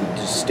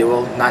 just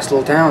still a nice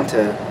little town,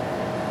 to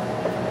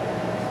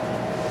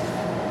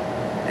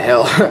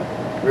hell,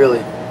 really.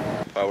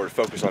 If I were to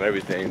focus on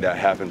everything that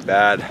happened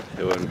bad,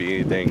 it wouldn't be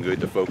anything good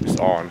to focus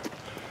on.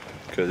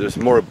 Because there's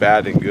more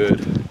bad than good.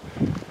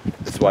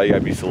 That's why you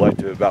gotta be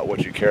selective about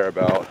what you care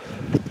about.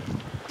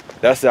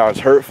 That sounds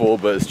hurtful,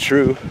 but it's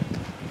true.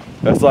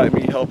 That's like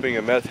me helping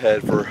a meth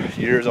head for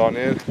years on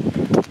end,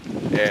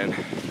 and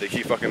they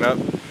keep fucking up,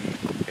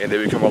 and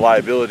they become a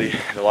liability.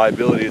 The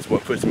liability is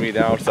what puts me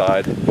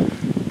downside,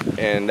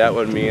 and that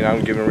would mean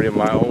I'm giving rid of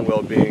my own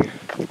well-being,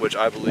 which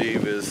I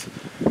believe is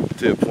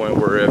to a point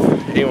where if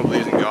anyone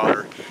believes in God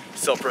or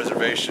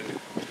self-preservation,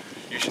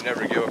 you should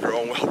never give up your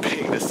own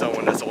well-being to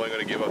someone that's only going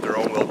to give up their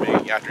own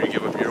well-being after you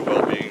give up your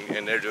well-being,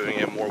 and they're doing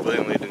it more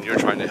willingly than you're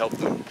trying to help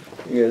them.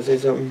 You gonna say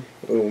something?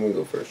 Or want me to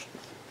go first?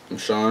 I'm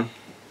Sean.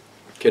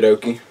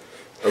 Cherokee.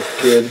 Oak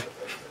Kid.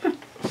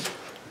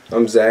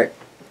 I'm Zach.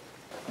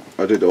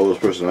 I think the oldest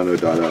person I know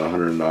died at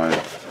 109,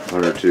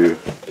 102.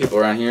 People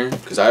around here,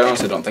 because I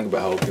honestly don't think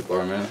about how old people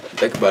are, man.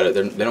 Think about it,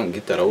 they don't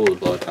get that old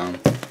a lot of time.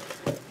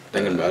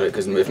 Thinking about it,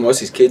 because if most of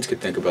these kids could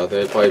think about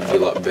that, it'd probably be a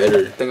lot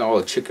better. Think of all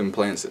the chicken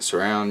plants that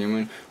surround, you know what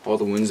I mean? All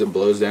the winds that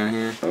blows down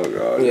here. Oh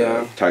god,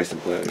 yeah. Tyson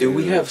plant. Dude,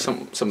 we have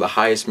some of the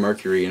highest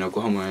mercury in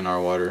Oklahoma in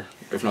our water,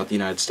 if not the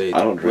United States.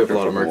 I don't drink we have a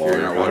lot of mercury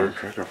in our water.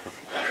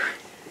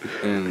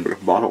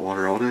 And bottled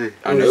water all day.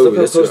 I know. Look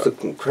how close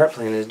the crap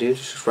plant is, dude.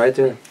 It's just right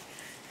there.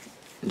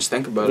 Just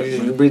think about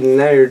it. You're breathing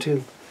that air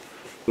too.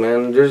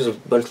 Man, there's a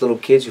bunch of little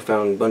kids who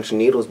found a bunch of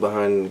needles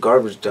behind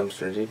garbage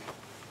dumpsters, dude.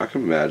 I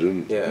can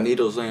imagine. Yeah.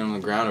 Needles laying on the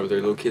ground over there,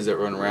 little kids that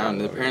run around.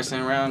 And the parents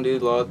ain't around,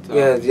 dude, a lot of time.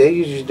 Yeah, they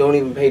usually don't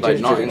even pay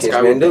attention to the kids,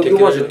 man.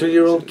 Don't watch a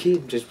 3-year-old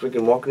kid just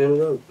freaking walking in the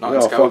road. Not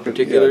in Skyward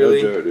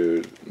particularly, yeah, no joke,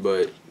 dude.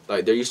 But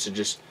like there used to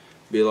just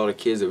be a lot of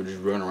kids that would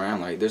just run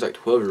around. Like there's like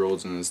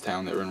 12-year-olds in this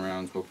town that run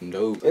around smoking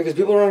dope. Yeah, because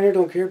people around here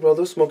don't care, bro.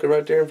 They'll smoke it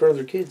right there in front of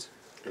their kids.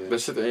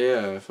 That's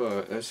yeah,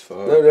 fuck. That's fuck.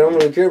 No, they don't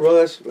really care, bro.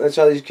 That's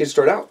how these kids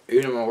start out.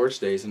 Even in my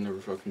worst days, I never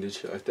fucking did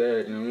shit like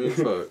that. You know what I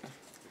mean? Fuck.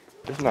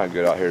 It's not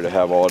good out here to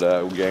have all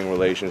that gang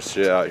relations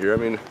shit out here. I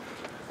mean,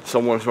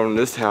 someone from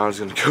this town is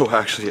gonna go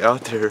actually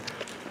out there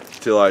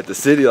to like the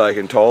city, like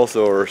in Tulsa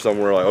or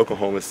somewhere like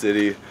Oklahoma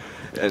City,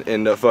 and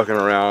end up fucking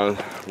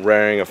around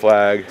wearing a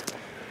flag,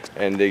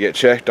 and they get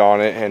checked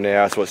on it, and they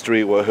ask what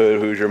street, what hood,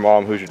 who's your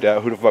mom, who's your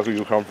dad, who the fuck do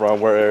you come from,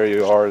 where area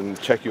you are,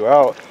 and check you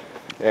out.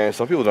 And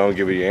some people don't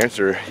give you the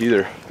answer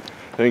either.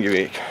 They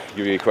don't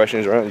give you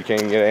questions, or you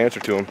can't even get an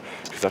answer to them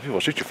because some people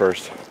shoot you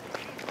first.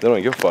 They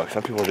don't give a fuck.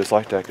 Some people are just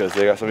like that because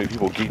they got so many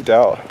people geeked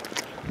out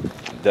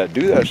that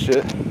do that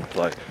shit.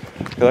 Like,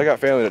 cause I got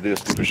family that do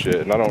this stupid shit,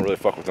 and I don't really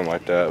fuck with them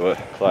like that. But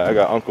like, I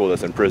got uncle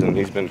that's in prison.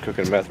 He's been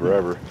cooking meth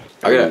forever.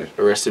 I got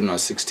arrested when I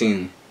was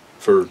 16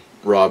 for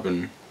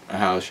robbing a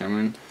house. You know what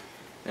I mean?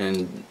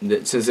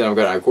 And since then I've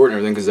got out of court and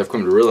everything because I've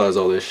come to realize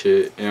all this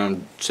shit. And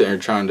I'm sitting here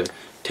trying to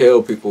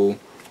tell people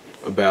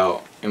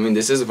about. I mean,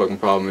 this is a fucking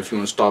problem. If you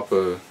want to stop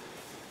a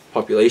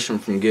population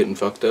from getting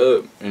fucked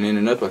up and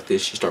ending up like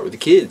this, you start with the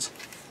kids.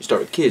 You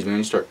start with kids, man.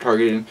 You start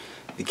targeting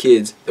the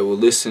kids that will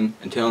listen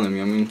and tell them, you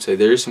know what I mean? Say,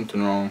 there is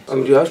something wrong. I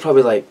mean, dude, I was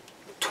probably like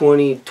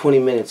 20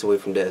 minutes away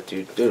from death,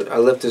 dude. Dude, I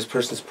left this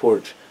person's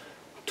porch.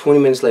 20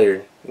 minutes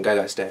later, the guy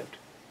got stabbed.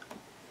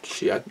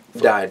 Shit.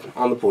 Died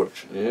on the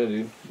porch. Yeah,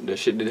 dude. That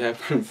shit did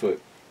happen,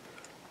 but...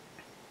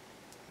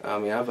 I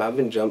mean, I've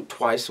been jumped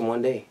twice in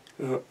one day.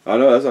 I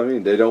know, that's what I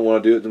mean. They don't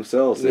want to do it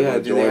themselves. They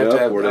want to join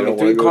up, or they don't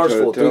want to go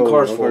toe to toe. 3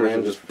 cars full,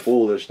 man. Just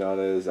foolish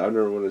nowadays. I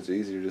remember when it's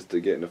easier just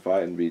to get in a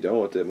fight and be done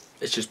with it.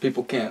 It's just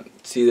people can't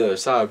see the other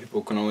side.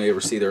 People can only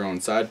ever see their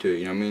own side to it,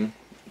 you know what I mean?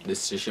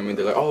 This just, I mean,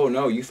 they're like, oh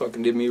no, you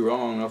fucking did me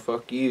wrong, oh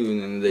fuck you,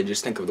 and then they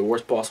just think of the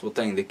worst possible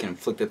thing they can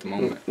inflict at the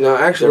moment. No,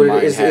 actually,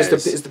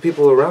 it's the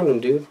people around them,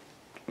 dude.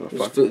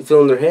 Just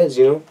filling their heads,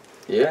 you know?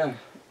 Yeah,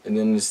 and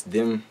then it's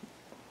them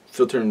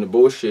filtering the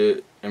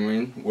bullshit. I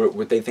mean,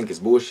 what they think is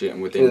bullshit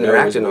and what they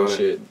know is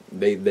bullshit.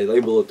 They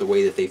label it the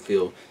way that they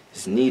feel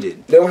is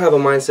needed. They don't have a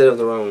mindset of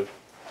their own.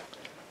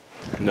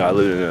 No, I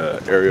lived in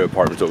an area of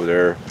apartments over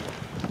there,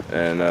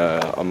 and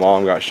a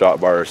mom got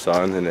shot by her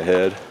son in the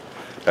head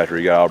after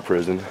he got out of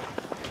prison.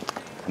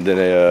 And then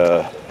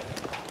a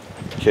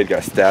kid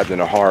got stabbed in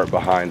the heart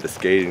behind the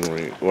skating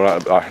rink. Well,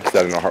 not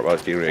stabbed in the heart by the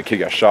skating rink. A kid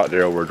got shot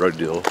there over a drug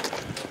deal.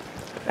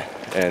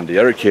 And the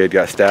other kid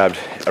got stabbed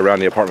around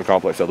the apartment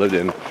complex I lived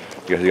in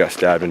because he got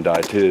stabbed and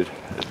died too.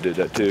 Did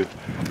that too.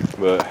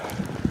 But,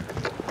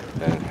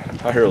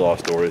 and I hear a lot of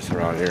stories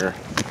around here.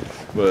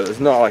 But it's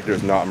not like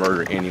there's not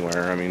murder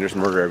anywhere. I mean, there's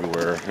murder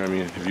everywhere. I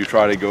mean, if you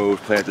try to go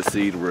plant the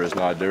seed where it's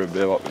not never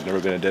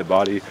been a dead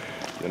body,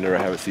 you'll never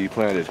have a seed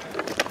planted.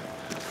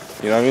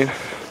 You know what I mean?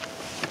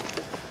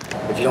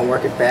 you don't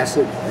work at fast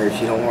food, or if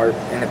you don't work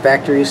in the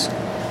factories,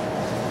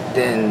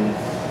 then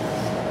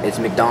it's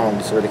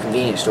McDonald's or the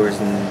convenience stores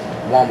and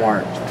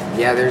Walmart.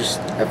 Yeah, there's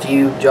a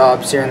few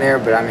jobs here and there,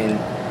 but I mean,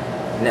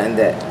 nothing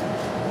that,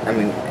 I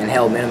mean, and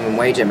hell, minimum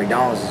wage at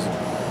McDonald's is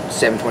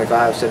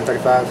 $7.25,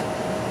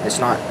 $7.35. It's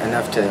not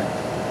enough to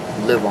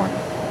live on.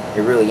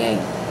 It really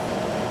ain't.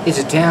 It's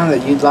a town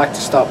that you'd like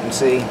to stop and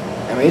see.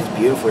 I mean, it's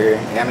beautiful here.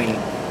 I mean,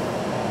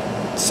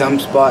 some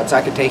spots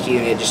I could take you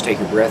and it'd just take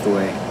your breath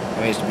away. I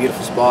mean, it's a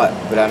beautiful spot,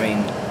 but I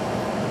mean,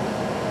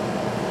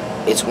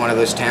 it's one of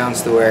those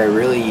towns to where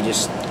really you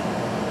just,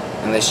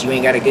 unless you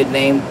ain't got a good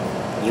name,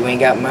 you ain't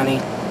got money,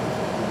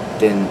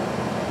 then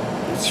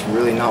it's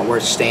really not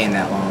worth staying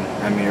that long.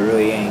 I mean, it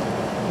really ain't.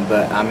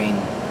 But I mean,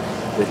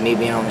 with me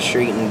being on the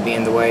street and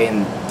being the way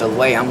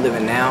I'm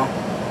living now,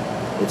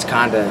 it's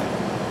kind of,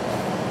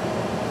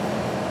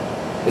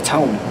 it's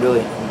home,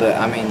 really. But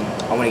I mean,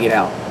 I want to get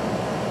out.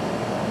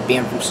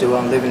 Being from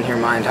Stilwell and living here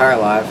my entire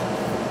life,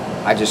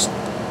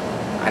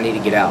 I need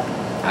to get out.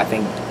 I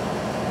think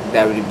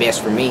that would be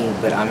best for me,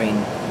 but I mean,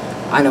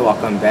 I know I'll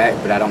come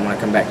back, but I don't want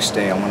to come back to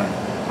stay. I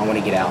want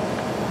to get out.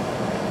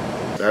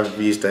 I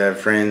used to have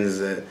friends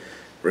that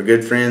were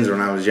good friends when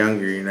I was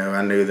younger. You know,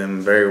 I knew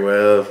them very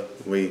well.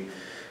 We're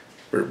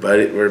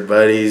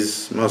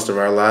buddies most of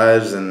our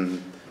lives,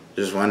 and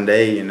just one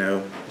day, you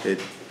know,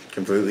 it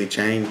completely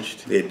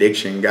changed. The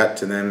addiction got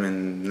to them,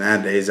 and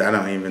nowadays I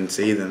don't even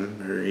see them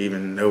or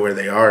even know where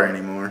they are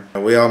anymore.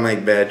 We all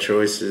make bad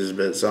choices,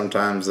 but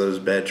sometimes those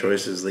bad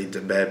choices lead to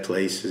bad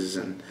places,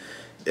 and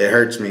it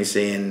hurts me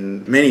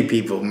seeing many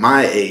people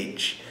my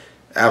age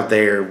out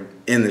there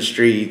in the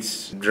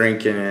streets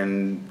drinking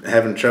and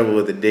having trouble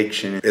with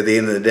addiction. At the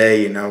end of the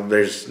day, you know,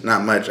 there's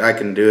not much I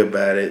can do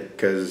about it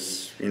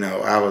because, you know,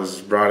 I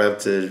was brought up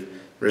to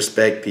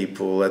respect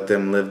people, let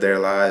them live their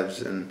lives,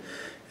 and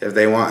if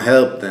they want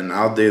help, then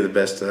I'll do the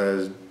best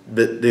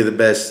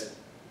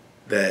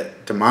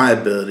that to my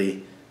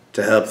ability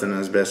to help them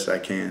as best I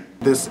can.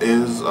 This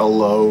is a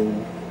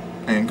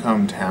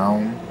low-income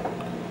town.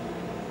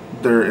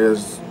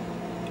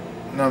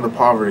 The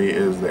poverty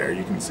is there.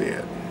 You can see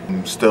it.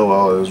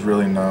 Stilwell is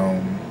really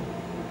known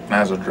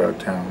as a drug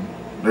town.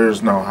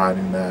 There's no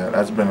hiding that.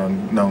 That's been a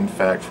known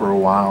fact for a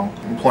while.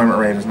 Employment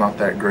rate is not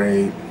that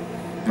great.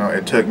 You know,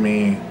 it took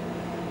me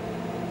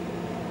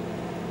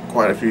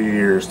quite a few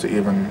years to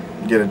even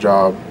get a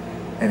job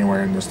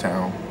anywhere in this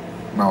town,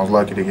 and I was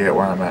lucky to get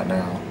where I'm at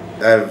now.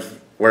 I've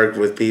worked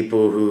with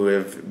people who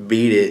have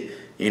beat it.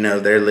 You know,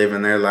 they're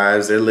living their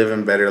lives, they're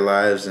living better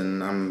lives,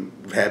 and I'm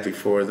happy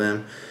for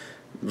them.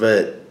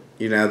 But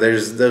you know,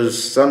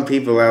 there's some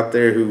people out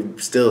there who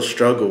still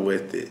struggle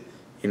with it.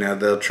 You know,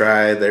 they'll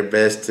try their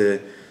best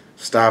to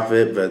stop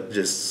it, but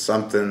just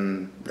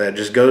something that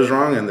just goes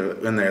wrong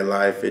in their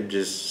life, it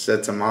just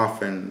sets them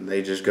off, and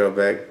they just go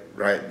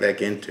right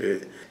back into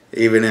it.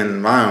 Even in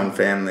my own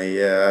family,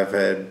 yeah, I've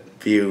had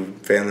few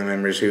family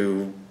members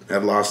who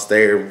have lost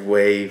their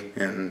way,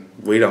 and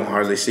we don't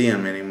hardly see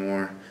them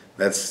anymore.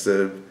 That's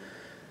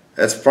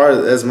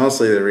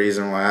mostly the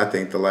reason why I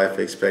think the life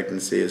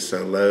expectancy is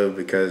so low,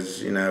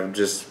 because, you know,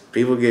 just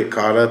people get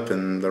caught up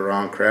in the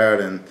wrong crowd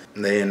and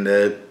they end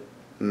up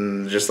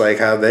just like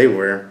how they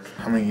were.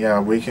 I mean, yeah,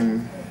 we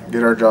can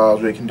get our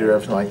jobs, we can do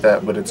everything like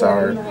that, but it's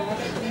our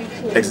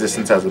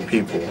existence as a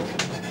people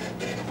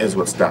is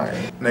what's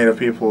dying. Native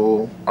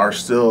people are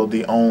still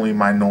the only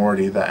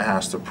minority that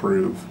has to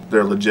prove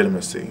their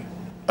legitimacy.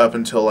 Up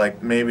until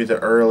like maybe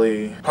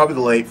probably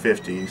the late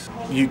 50s,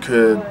 you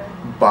could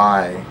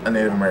buy a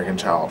Native American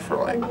child for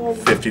like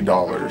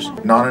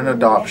 $50. Not an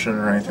adoption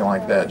or anything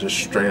like that, just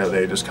straight up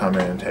they just come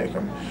in and take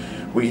them.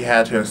 We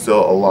had to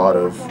instill a lot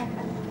of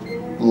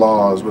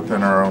laws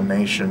within our own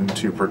nation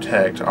to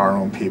protect our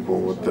own people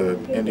with the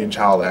Indian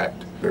Child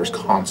Act. There's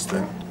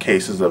constant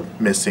cases of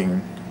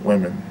missing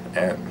women,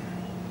 and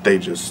they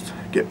just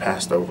get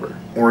passed over.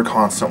 We're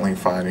constantly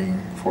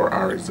fighting for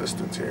our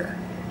existence here.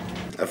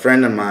 A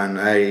friend of mine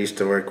I used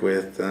to work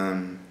with,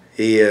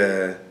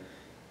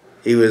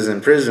 he was in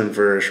prison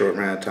for a short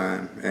amount of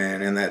time,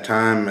 and in that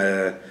time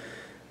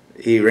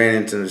he ran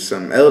into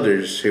some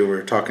elders who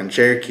were talking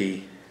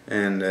Cherokee,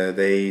 and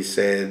they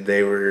said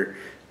they were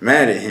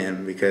mad at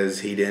him because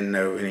he didn't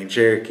know any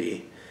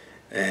Cherokee,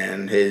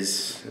 and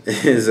his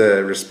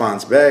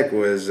response back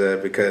was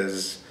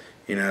because,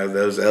 you know,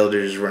 those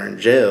elders weren't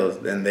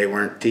jailed and they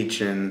weren't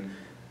teaching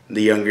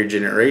the younger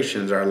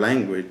generations our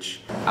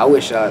language. I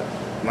wish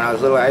when I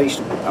was little, I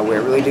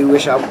really do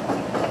wish I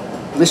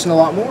listened a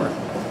lot more,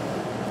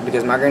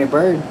 because my Granny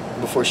Bird,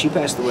 before she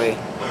passed away,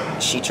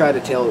 she tried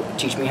to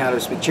teach me how to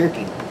speak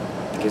Cherokee,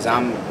 because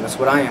that's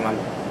what I am. I'm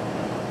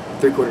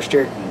 3/4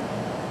 Cherokee.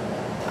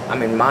 I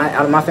mean,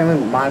 out of my family,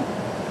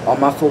 all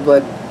my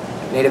full-blood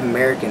Native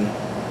American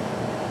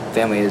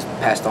family is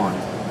passed on.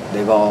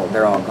 They're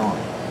all gone.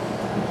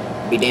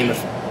 Be damned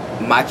if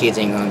my kids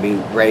ain't gonna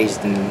be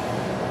raised and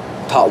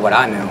taught what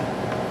I know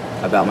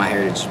about my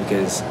heritage,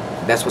 because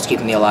that's what's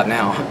keeping me alive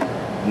now.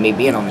 Me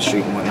being on the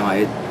street and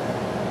whatnot,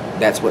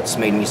 that's what's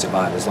made me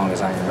survive as long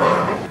as I am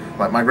right now.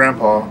 Like my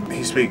grandpa,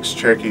 he speaks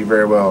Cherokee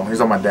very well. He's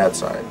on my dad's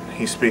side.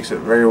 He speaks it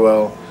very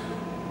well,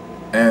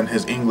 and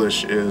his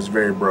English is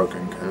very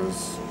broken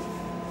because,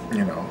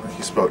 you know,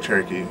 he spoke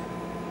Cherokee,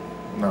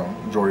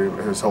 majority of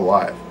his whole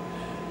life,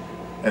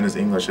 and his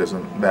English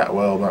isn't that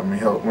well. But I mean,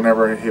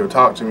 whenever he would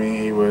talk to me,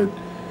 he would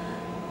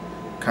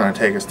kind of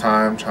take his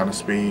time trying to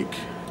speak,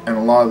 and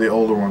a lot of the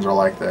older ones are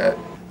like that.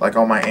 Like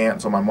all my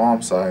aunts on my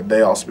mom's side,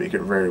 they all speak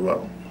it very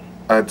well.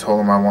 I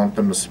told them I want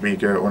them to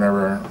speak it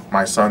whenever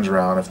my son's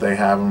around. If they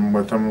have him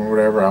with them or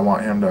whatever, I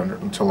want him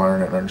to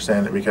learn it and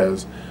understand it,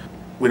 because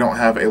we don't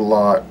have a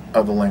lot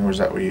of the language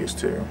that we used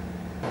to.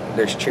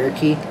 There's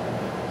Cherokee,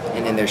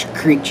 and then there's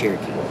Creek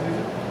Cherokee.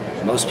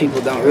 Most people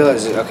don't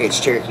realize that, okay,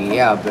 it's Cherokee,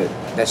 yeah, but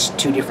that's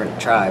two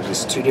different tribes.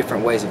 It's two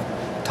different ways of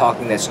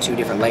talking. That's two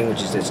different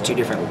languages. That's two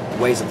different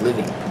ways of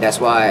living. That's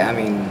why, I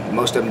mean,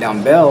 most of them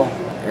down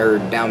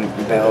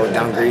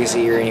down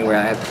Greasy or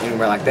anywhere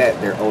like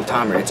that, they're old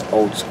timer. It's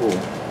old school.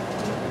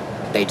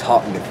 They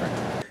talk different.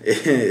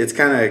 It's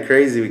kind of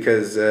crazy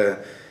because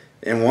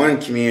in one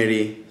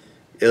community,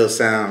 it'll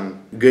sound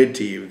good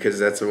to you because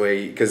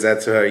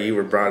that's how you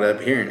were brought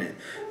up hearing it.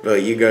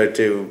 But you go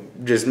to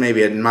just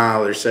maybe a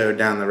mile or so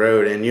down the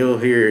road, and you'll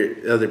hear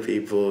other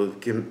people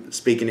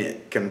speaking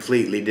it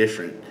completely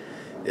different.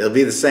 It'll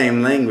be the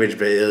same language,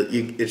 but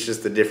it's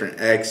just a different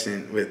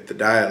accent with the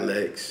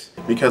dialects.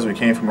 Because we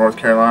came from North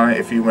Carolina,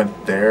 if you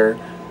went there,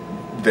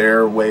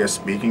 their way of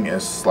speaking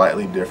is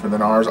slightly different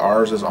than ours.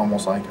 Ours is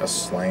almost like a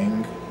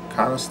slang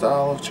kind of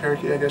style of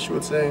Cherokee, I guess you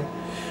would say.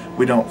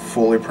 We don't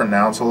fully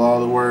pronounce a lot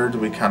of the words.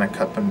 We kind of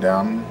cut them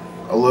down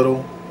a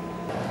little.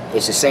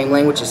 It's the same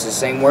language, it's the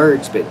same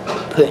words, but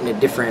put in a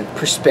different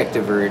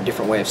perspective or a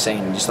different way of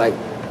saying it. Just like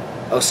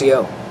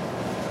OCO.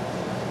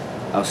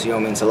 OCO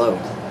means hello.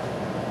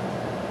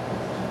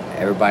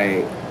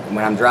 Everybody,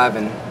 when I'm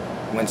driving,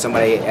 when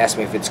somebody asks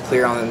me if it's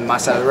clear on my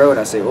side of the road,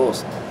 I say, oh,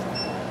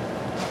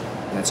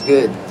 that's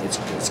good.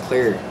 It's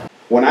clear.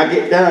 When I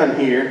get done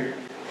here,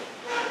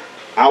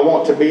 I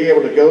want to be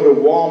able to go to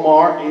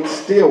Walmart in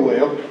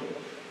Stilwell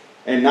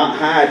and not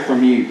hide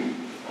from you.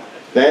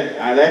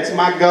 That's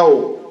my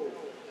goal.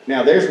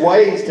 Now, there's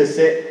ways to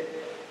set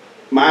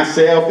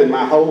myself and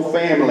my whole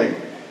family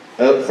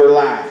up for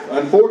life.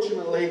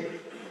 Unfortunately,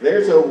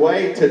 there's a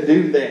way to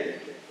do that.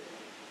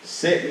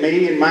 Set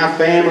me and my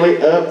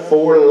family up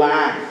for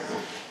life.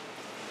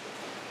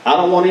 I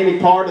don't want any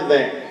part of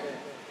that.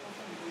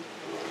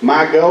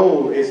 My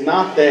goal is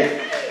not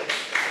that.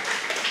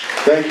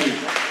 Thank you.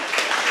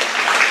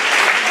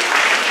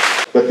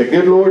 But the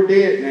good Lord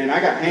did, and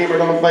I got hammered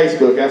on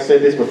Facebook. I've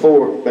said this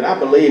before, but I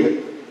believe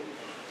it.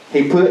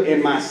 He put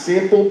in my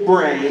simple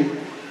brain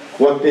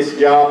what this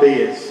job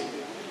is.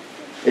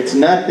 It's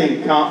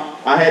nothing.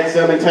 I had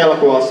some in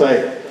Tahlequah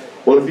say,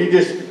 well, if you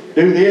just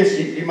do this,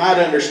 you might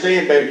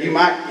understand better. You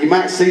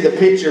might see the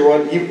picture.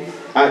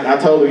 I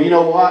told her, you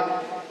know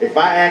what? If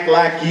I act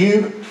like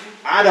you,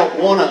 I don't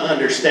want to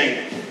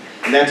understand.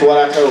 And that's what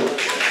I told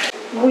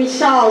her. We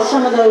saw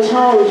some of those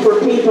homes where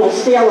people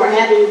still are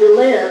having to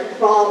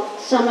live, while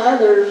some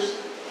others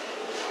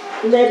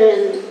live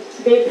in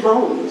big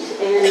homes,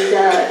 and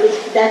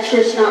that's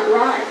just not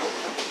right.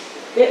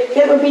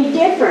 It would be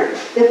different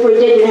if we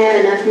didn't have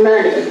enough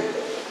money,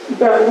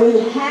 but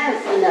we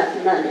have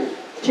enough money.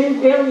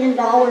 $2 billion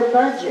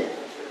budget.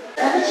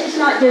 It's just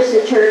not just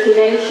the Cherokee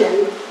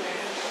Nation.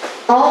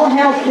 All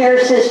healthcare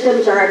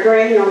systems are a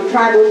drain on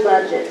tribal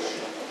budgets.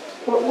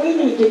 What we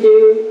need to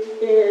do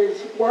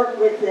is work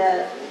with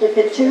the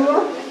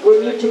Katua.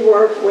 We need to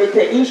work with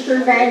the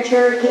Eastern Band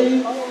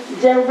Cherokee,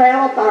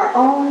 develop our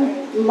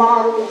own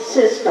model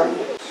system.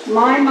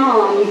 My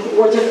mom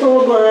was a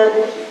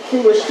full-blood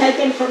who was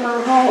taken from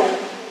her home.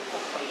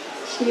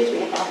 Excuse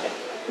me if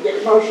I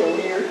get emotional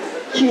here.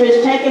 She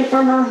was taken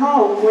from her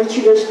home when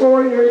she was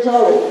 4 years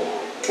old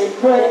and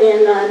put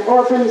in an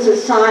orphan's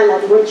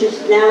asylum, which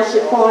is now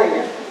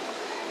Sequoia.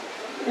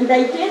 And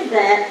they did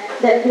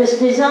that was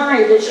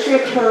designed to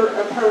strip her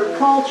of her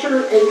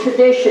culture and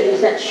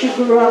traditions that she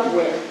grew up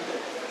with.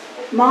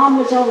 Mom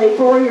was only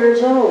 4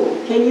 years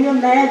old. Can you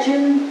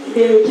imagine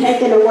being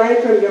taken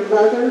away from your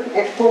mother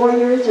at 4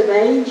 years of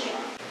age?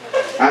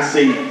 I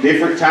see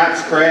different types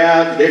of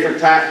crowds, different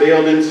type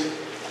buildings.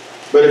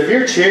 But if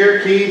you're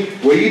Cherokee,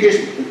 will you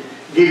just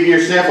give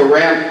yourself a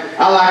round?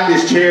 I like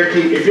this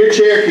Cherokee. If you're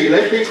Cherokee,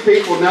 let these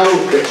people know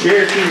that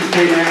Cherokees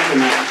came out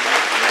tonight.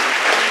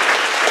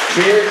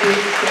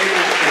 Cherokees came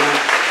out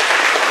tonight.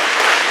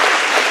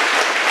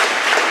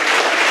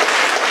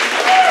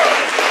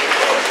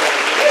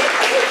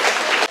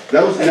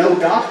 Those no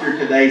doctor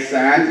today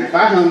signs, if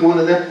I hung one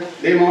of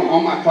them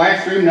on my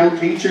classroom, no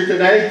teacher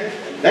today,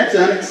 that's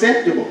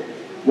unacceptable.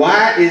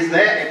 Why is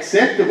that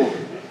acceptable?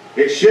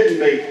 It shouldn't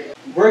be.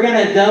 We're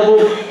going to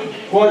double,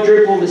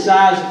 quadruple the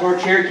size of our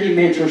Cherokee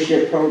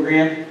mentorship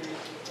program.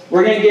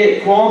 We're going to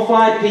get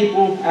qualified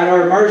people at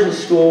our immersion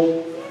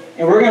school,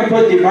 and we're going to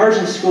put the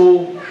immersion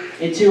school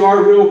into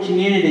our rural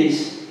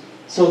communities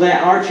so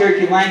that our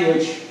Cherokee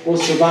language will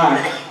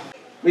survive.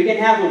 We can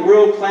have a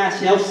world-class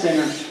health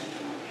center.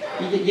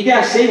 You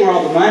got to see where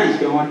all the money's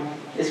going.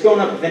 It's going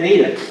up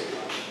Veneta.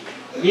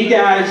 You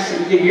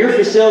guys, your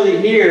facility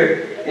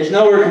here is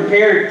nowhere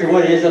compared to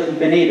what it is up in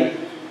Bonita.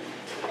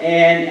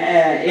 And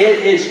it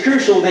is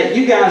crucial that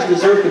you guys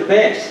deserve the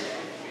best.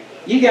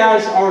 You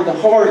guys are the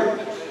heart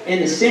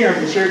and the center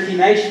of the Cherokee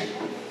Nation.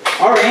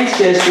 Our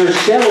ancestors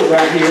settled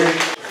right here.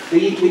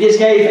 We just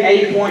gave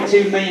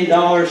 $8.2 million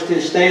to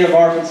the state of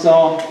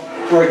Arkansas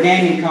for a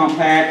gaming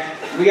compact.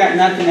 We got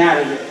nothing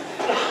out of it.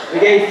 We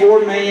gave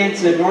 $4 million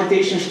to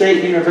Northeastern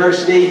State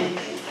University,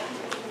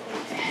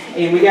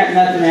 and we got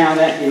nothing out of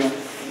that deal.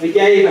 We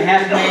gave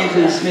 $500,000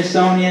 to the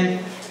Smithsonian.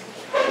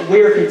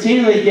 We are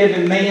continually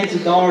giving millions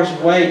of dollars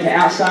away to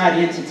outside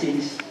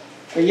entities.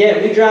 But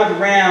yet we drive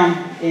around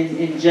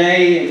in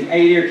Jay and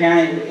Adair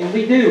County, and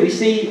we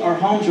see our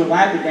homes are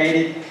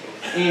dilapidated,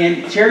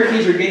 and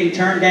Cherokees are getting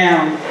turned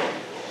down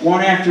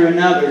one after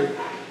another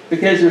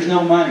because there's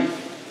no money.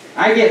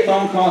 I get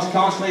phone calls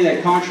constantly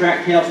that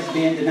contract help is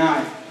being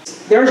denied.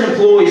 There's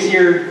employees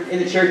here in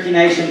the Cherokee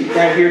Nation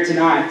that are here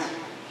tonight,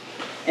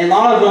 and a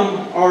lot of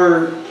them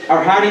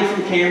are hiding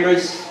from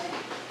cameras.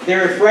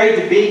 They're afraid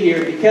to be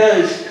here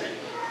because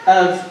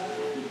of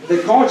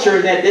the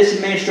culture that this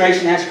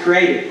administration has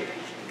created.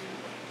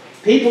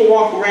 People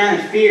walk around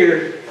in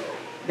fear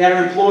that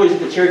are employees of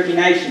the Cherokee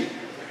Nation.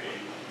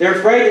 They're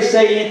afraid to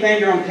say anything.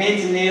 They're on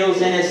pins and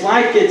needles, and it's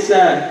like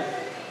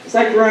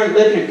we're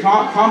living in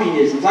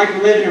communism. It's like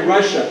we're living in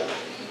Russia,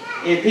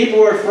 and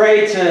people are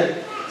afraid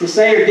to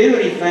say or do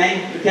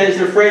anything because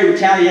they're afraid of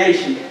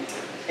retaliation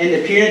and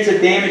the punitive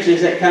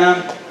damages that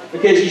come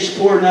because you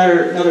support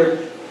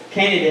another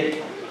candidate.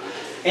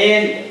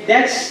 And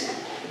that's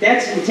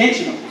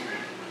intentional.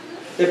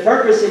 The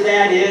purpose of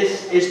that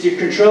is to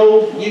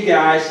control you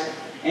guys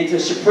and to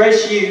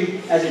suppress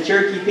you as a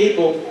Cherokee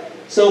people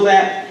so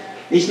that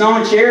these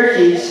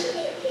non-Cherokees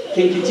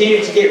can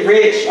continue to get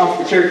rich off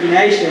the Cherokee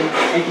Nation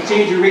and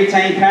continue to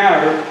retain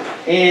power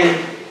and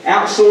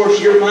outsource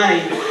your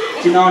money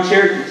to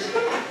non-Cherokees.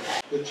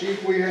 The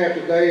chief we have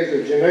today is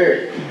a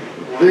generic.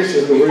 This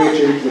is the real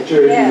chief of the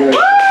Cherokee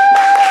Nation.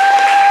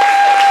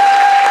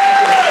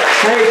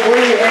 Hey, before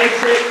you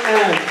exit,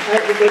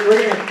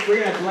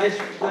 we're gonna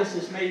bless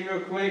this meeting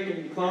real quick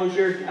in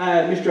closure.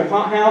 Mr.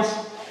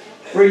 Hothouse,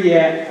 where you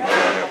at?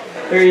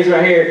 There he is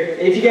right here.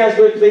 If you guys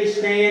would please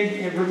stand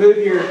and remove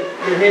your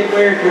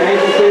headwear if you're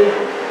able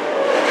to.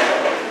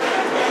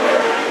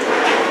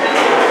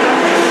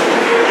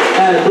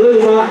 Blue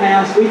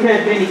Hothouse, we've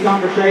had many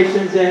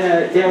conversations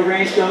at Del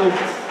Rancho,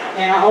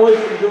 and I always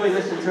enjoy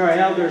listening to our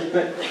elders,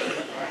 but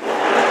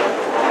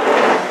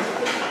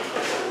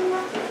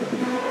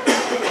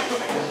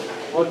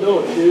I'll do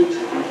it, dude.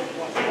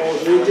 Oh,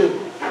 did you?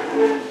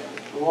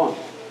 Come on.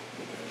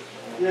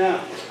 Now,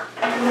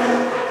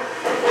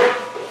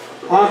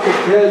 I can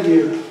tell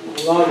you a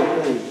lot of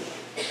things.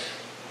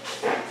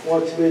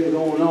 What's been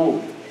going on.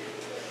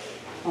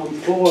 I'm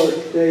for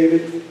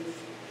David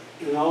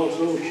and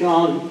also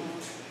Sean.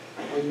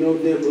 I've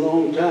known them a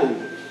long time.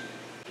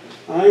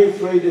 I ain't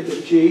afraid of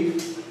the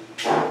chief.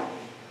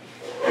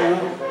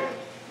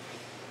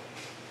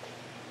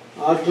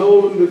 I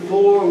told them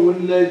before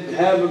when they'd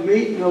have a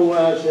meeting over,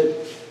 I said,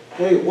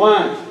 hey,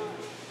 why?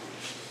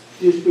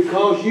 Just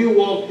because you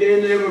walked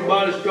in,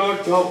 everybody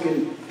started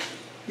talking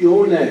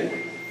your name.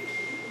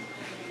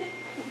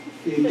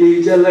 It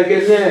is like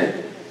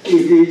that.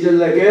 It is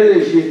like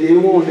Ellis, they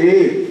won't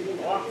hear.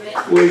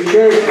 We're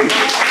Cherokee.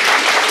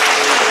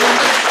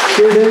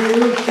 So then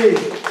you see,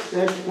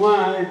 that's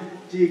why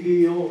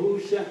Jiggy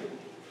Ohusa,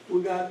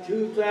 we got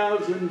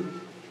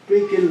 2,000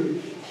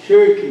 speaking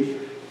Cherokee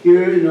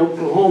here in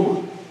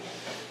Oklahoma.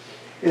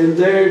 And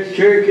there,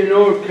 Cherokee,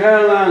 North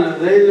Carolina,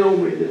 they know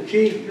me, the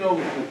chief knows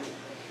me.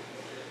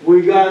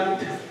 We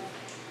got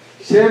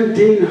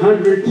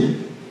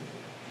 1,700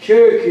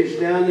 Cherokees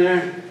down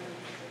there,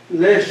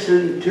 less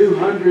than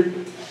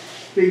 200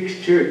 speaks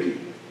Cherokee.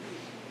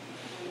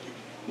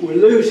 We're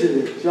losing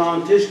it,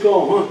 John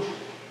Tisco, huh?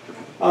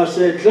 I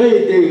said,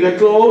 Clay, they got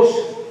close.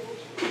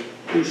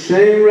 He's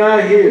saying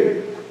right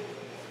here,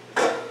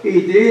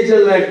 it is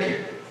like,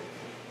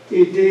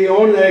 it is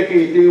on like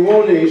it is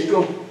one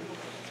isco.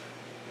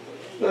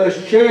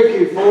 Us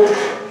Cherokee folks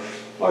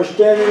are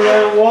standing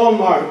around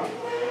Walmart.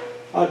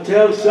 I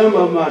tell some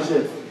of them, I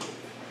said,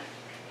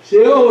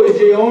 see, oh, is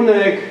he on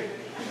like?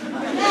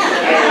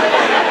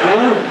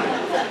 Huh?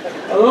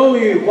 Hello,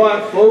 you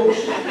white folks.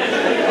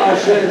 I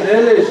said,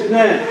 that is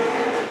not.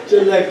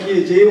 So like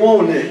is he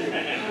on it?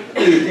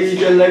 It is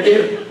like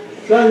it.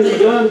 Kan you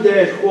gun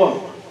that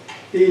what?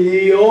 The New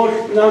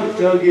York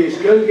Nugtug is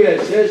going to get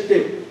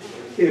tested.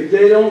 If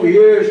they don't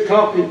hear us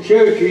talking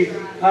Cherokee,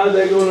 how are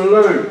they going to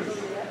learn?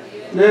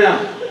 Now,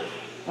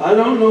 I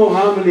don't know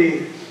how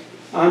many,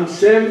 I'll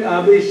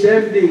be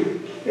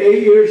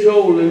 78 years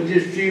old in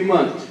just a few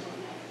months.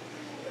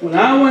 When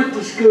I went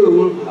to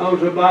school, I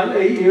was about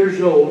 8 years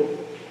old.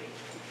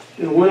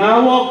 And when I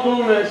walked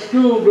on that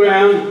school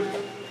ground,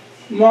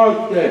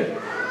 marked that,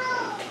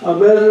 I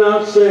better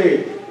not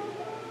say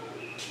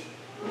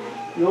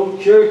no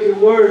Cherokee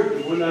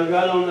word when I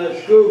got on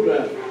that school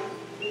ground.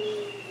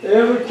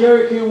 Every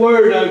Cherokee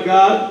word I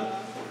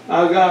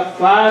got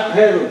 5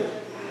 petals.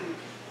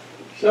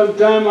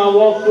 Sometime I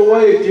walked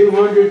away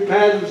 200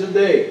 paddles a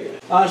day.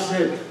 I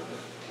said,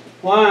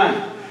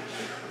 why?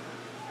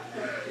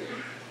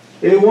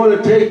 They want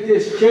to take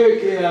this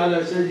Cherokee out.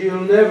 I said,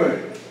 you'll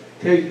never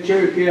take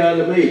Cherokee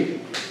out of me.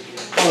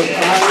 Because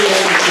I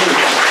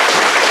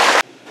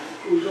am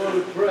free. We're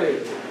going to pray.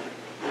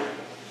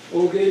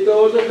 Okay,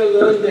 those are the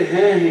learn the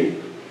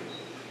hand.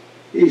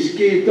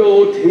 Iski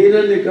tot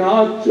hina the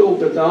God so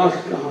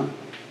bedaskan.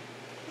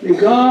 The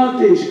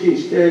God is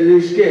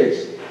kistelis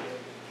guest.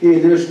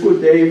 Hinas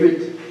good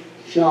David,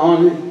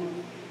 Sean,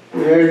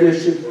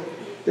 Meredith,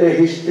 the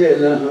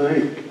histella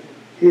high.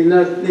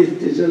 Hinat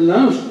nit is a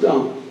love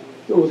stone.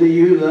 Då det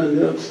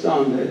julande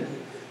uppståndet.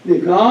 Det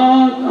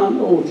God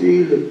han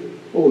åtgivet,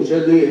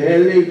 åtgivet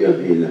heliga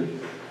hinna.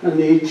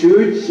 Han är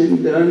tjut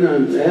sin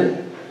dönan väl,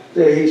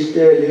 det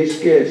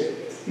hysteriskt gäst.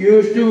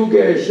 Just du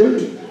gässer,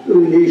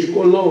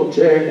 uniskolot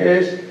sig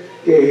häst,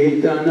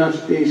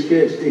 gehittanas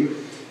disgästi.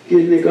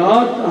 Kinne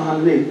God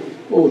han är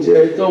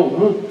åtgivet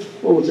om,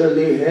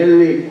 åtgivet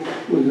helig.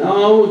 Och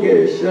now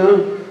gässer,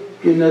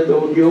 kinne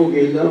då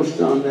jogila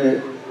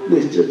uppståndet,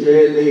 lite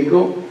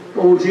heliga.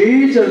 O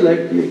Jesus,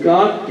 like the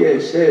God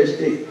gets says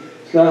the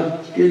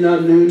skinna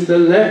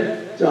nundale,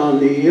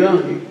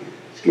 Jania,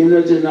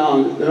 skinna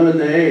janan,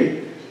 done,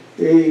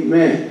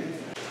 amen.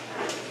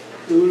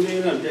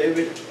 Tulina,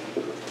 David.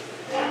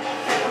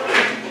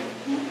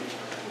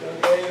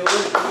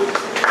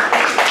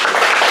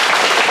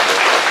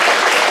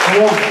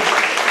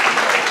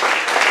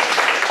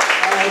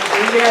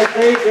 You guys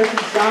leave, there's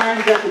some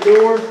signs at the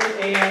door,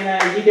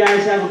 and you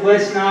guys have a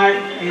blessed night,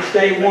 and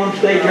stay warm,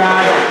 stay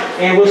dry,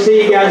 and we'll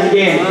see you guys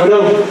again.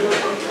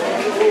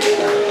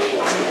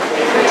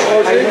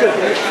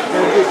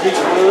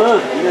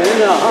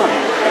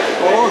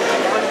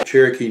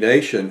 Cherokee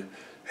Nation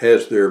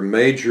has their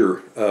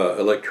major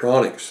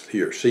electronics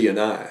here,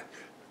 C&I,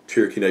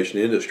 Cherokee Nation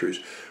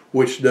Industries,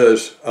 which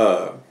does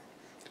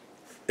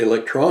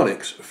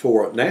electronics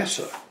for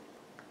NASA.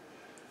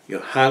 You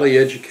know, highly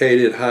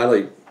educated,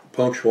 highly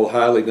punctual,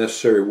 highly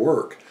necessary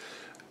work.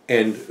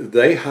 And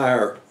they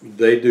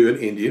do an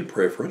Indian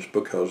preference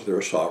because they're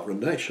a sovereign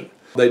nation.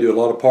 They do a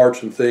lot of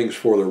parts and things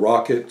for the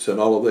rockets and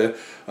all of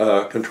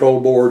that,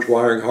 control boards,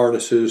 wiring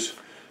harnesses,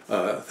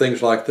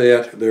 things like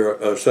that. They're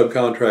a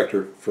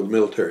subcontractor for the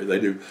military. They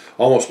do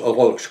almost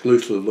all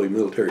exclusively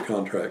military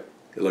contract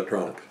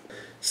electronics.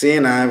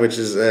 C&I, which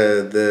is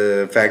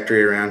the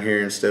factory around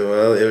here in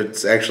Stilwell,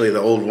 it's actually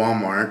the old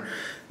Walmart.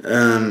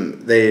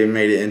 They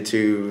made it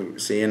into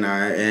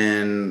C&I,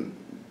 and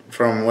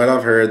from what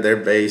I've heard, their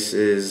base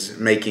is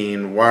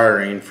making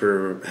wiring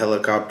for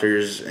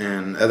helicopters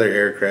and other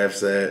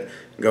aircrafts that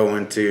go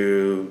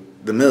into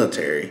the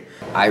military.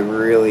 I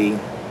really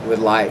would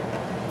like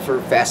for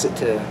Facet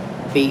to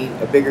be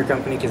a bigger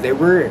company because they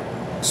were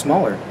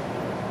smaller.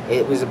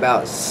 It was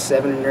about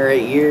 7 or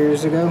 8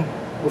 years ago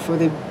before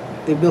they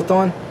built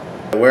on.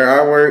 Where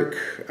I work,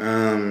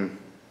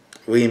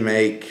 we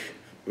make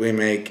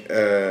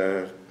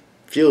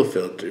fuel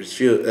filters,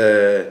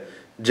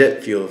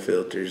 jet fuel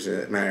filters,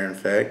 as a matter of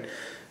fact.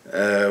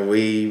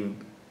 We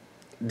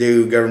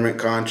do government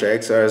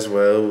contracts as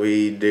well.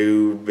 We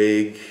do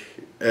big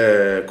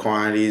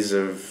quantities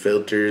of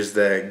filters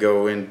that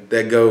go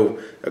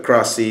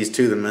across seas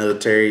to the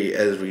military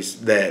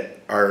that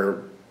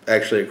are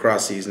actually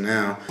across seas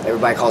now.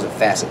 Everybody calls it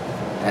Facet.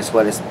 That's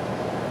what it's,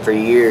 for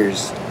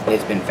years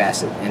it's been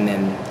Facet, and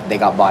then they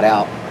got bought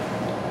out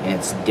and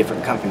it's a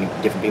different company,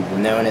 different people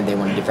knowing it, they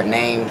want a different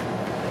name,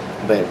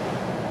 but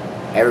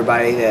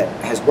everybody that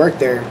has worked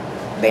there,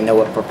 they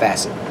know it for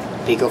Facet,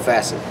 Pico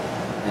Facet,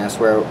 and that's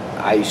where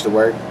I used to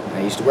work.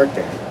 I used to work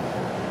there.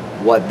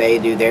 What they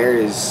do there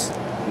is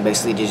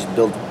basically just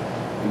build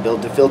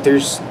the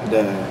filters,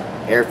 the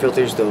air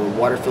filters, the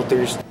water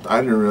filters.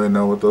 I didn't really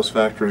know what those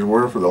factories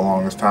were for the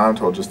longest time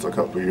until just a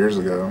couple of years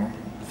ago,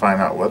 find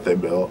out what they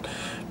built.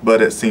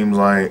 But it seems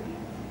like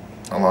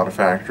a lot of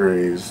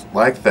factories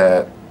like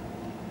that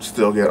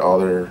still get all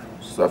their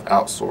stuff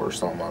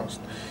outsourced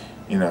almost.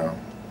 You know,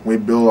 we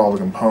build all the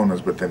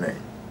components, but then it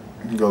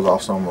goes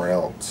off somewhere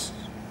else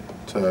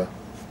to,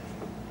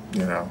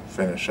 you know,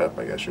 finish up,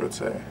 I guess you would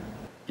say.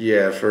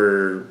 Yeah,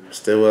 for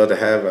Stilwell to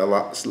have a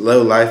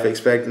low life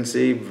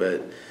expectancy,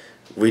 but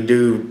we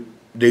do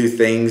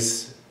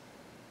things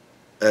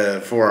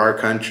for our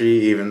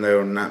country, even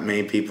though not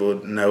many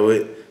people know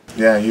it.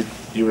 Yeah,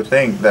 you would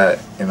think that,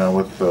 you know,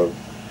 with the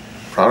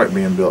product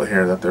being built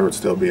here, that there would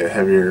still be a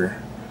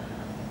heavier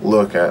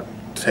look at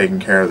taking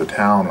care of the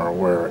town or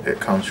where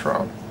it comes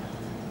from.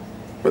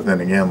 But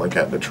then again, look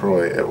at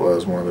Detroit. It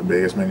was one of the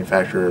biggest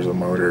manufacturers of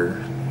motor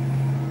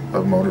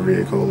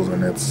vehicles,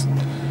 and it's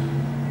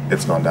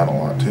gone down a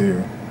lot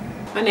too.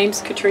 My name's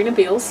Katrina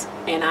Beals,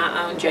 and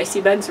I own J.C.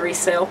 Bugs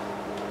Resale,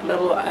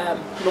 little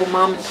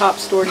mom and pop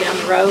store down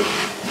the road,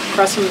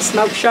 across from the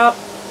smoke shop.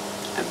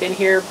 I've been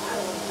here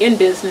in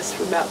business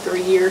for about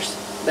 3 years,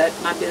 but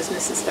my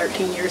business is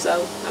 13 years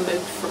old. I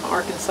moved from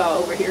Arkansas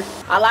over here.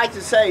 I like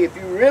to say, if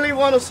you really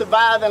want to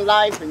survive in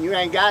life and you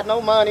ain't got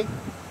no money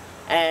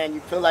and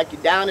you feel like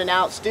you're down and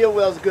out,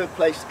 Stilwell's a good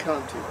place to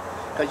come to,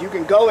 because you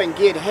can go and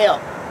get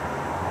help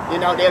You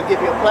know, they'll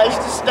give you a place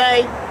to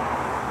stay.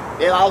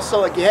 They'll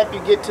also help you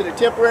get to the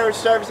temporary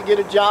service and get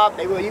a job.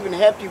 They will even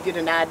help you get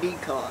an ID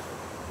card.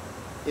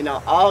 You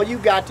know, all you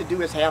got to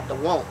do is have the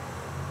want.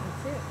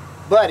 That's it.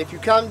 But if you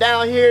come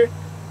down here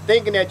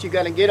thinking that you're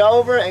gonna get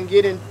over and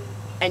get in,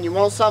 and you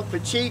want something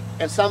for cheap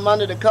and something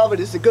under the cover,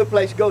 this is a good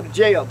place to go to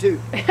jail too.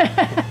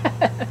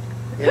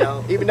 You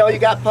know, even though you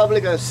got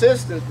public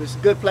assistance, it's a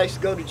good place to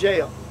go to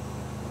jail.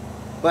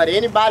 But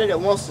anybody that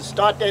wants to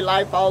start their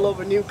life all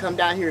over new, come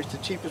down here. It's the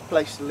cheapest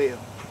place to live.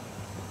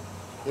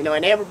 You know,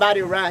 and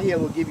everybody around here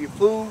will give you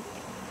food,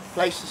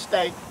 place to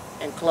stay,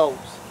 and clothes.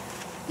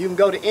 You can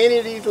go to any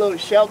of these little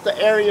shelter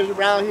areas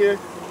around here,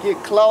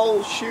 get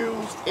clothes,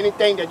 shoes,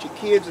 anything that your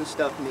kids and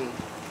stuff need.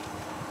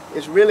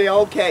 It's really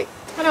okay.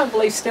 I don't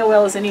believe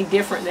Stilwell is any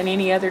different than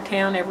any other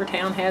town. Every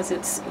town has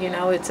its, you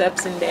know, its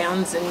ups and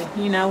downs,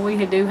 and you know,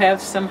 we do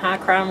have some high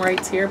crime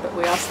rates here, but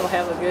we also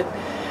have a good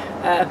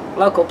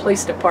local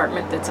police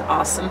department that's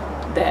awesome,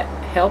 that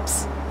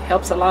helps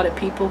a lot of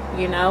people,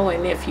 you know.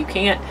 And if you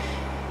can't,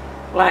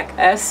 like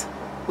us,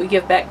 we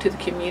give back to the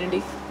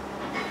community.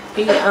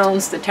 He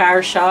owns the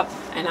tire shop,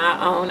 and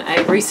I own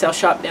a resale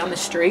shop down the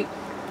street.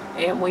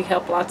 And we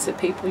help lots of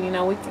people, you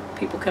know.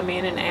 People come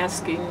in and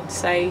ask and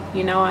say,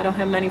 you know, I don't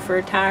have money for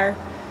a tire.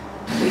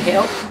 We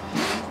help.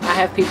 I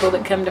have people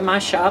that come to my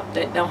shop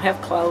that don't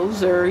have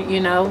clothes, or, you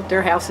know,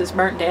 their house is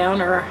burnt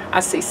down, or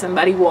I see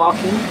somebody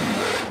walking,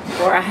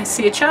 or I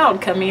see a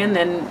child come in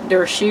and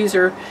their shoes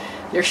are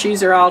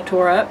all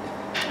tore up.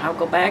 I'll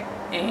go back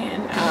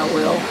and I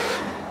will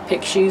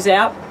pick shoes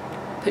out,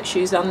 put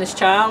shoes on this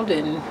child,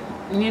 and,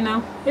 you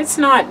know, it's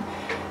not,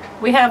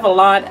 we have a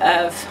lot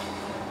of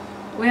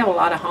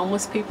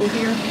homeless people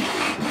here,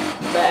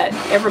 but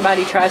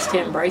everybody tries to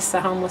embrace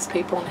the homeless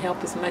people and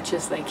help as much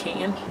as they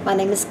can. My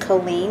name is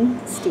Colleen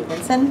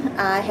Stevenson.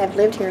 I have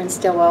lived here in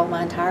Stilwell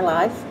my entire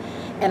life,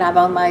 and I've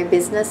owned my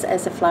business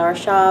as a flower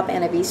shop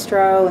and a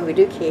bistro, and we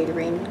do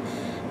catering.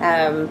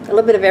 A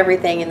little bit of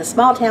everything. In the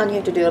small town, you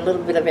have to do a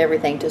little bit of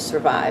everything to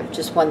survive.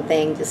 Just one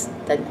thing just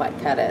doesn't quite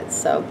cut it.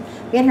 So,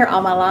 been here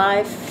all my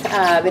life.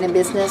 I've been in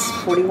business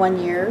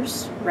 41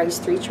 years,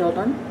 raised 3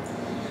 children.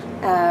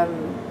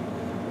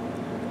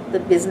 The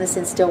business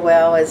in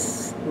Stilwell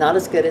is not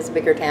as good as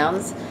bigger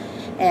towns,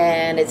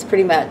 and it's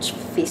pretty much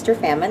feast or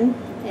famine,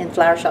 in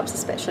flower shops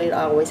especially. It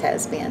always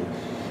has been.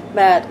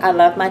 But I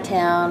love my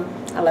town,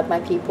 I love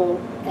my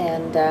people,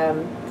 and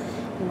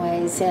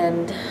anyways,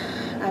 and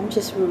I'm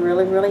just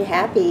really, really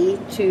happy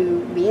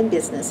to be in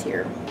business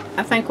here.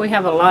 I think we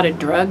have a lot of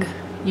drug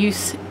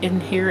use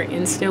in here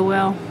in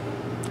Stilwell.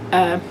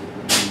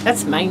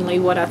 That's mainly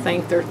what I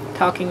think they're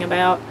talking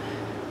about,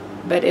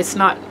 but it's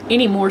not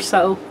any more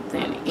so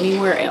than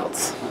anywhere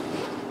else.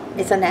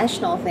 It's a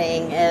national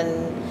thing,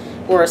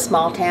 and we're a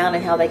small town,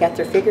 and how they got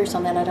their figures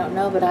on that I don't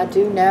know, but I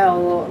do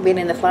know, being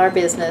in the flower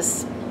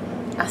business,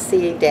 I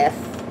see death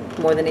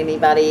more than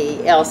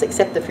anybody else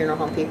except the funeral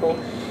home people,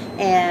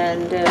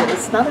 and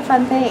it's not a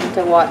fun thing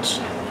to watch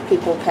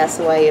people pass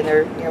away in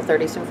their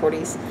 30s and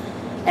 40s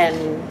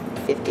and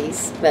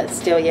 50s, but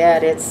still, yeah,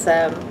 it's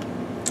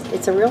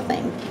a real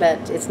thing.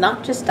 But it's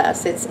not just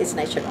us, it's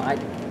nationwide.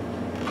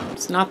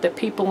 It's not that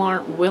people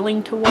aren't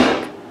willing to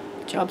work.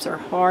 Jobs are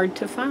hard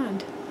to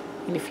find,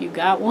 and if you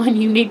got one,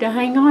 you need to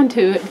hang on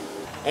to it.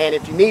 And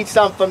if you need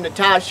something from the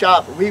tire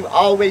shop, we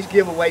always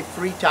give away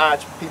free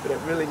tires for people that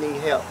really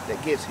need help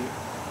that gets here.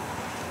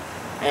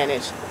 And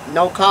it's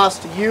no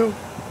cost to you,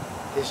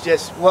 it's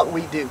just what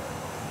we do.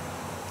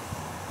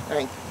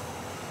 Thank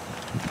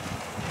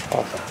you.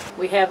 Awesome.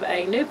 We have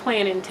a new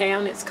plant in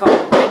town. It's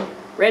called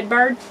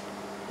Redbird.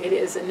 It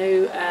is a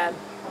new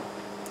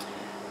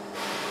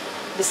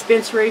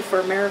dispensary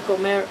for medical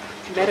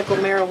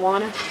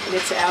marijuana, and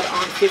it's out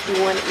on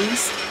 51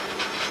 East,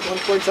 going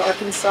towards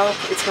Arkansas.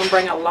 It's going to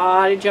bring a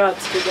lot of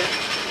jobs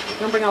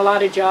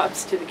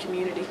to the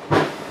community.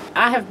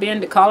 I have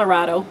been to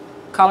Colorado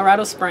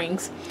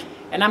Springs,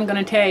 and I'm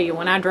going to tell you,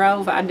 when I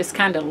drove, I just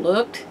kind of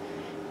looked,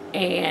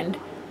 and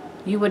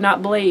you would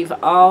not believe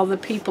all the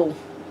people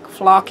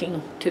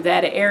flocking to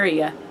that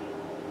area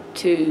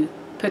to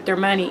put their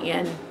money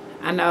in.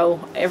 I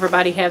know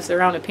everybody has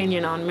their own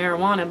opinion on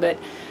marijuana, but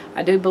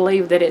I do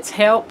believe that it's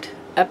helped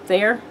up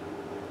there.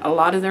 A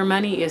lot of their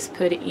money is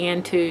put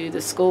into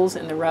the schools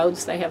and the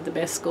roads. They have the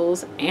best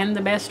schools and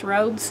the best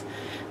roads.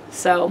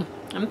 So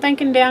I'm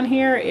thinking down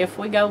here, if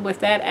we go with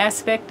that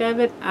aspect of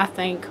it, I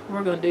think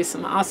we're going to do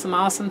some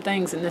awesome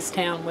things in this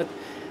town with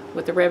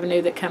the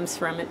revenue that comes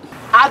from it.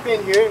 I've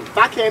been here. If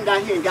I came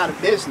down here and got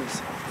a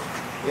business,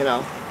 you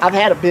know, I've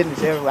had a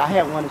business everywhere. I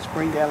had one in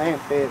Springdale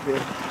and Fayetteville.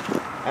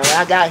 And when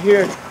I got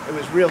here, it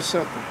was real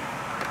simple.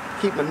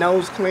 Keep my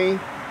nose clean,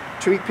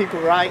 treat people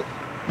right,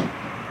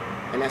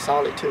 and that's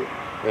all it took.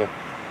 Yeah.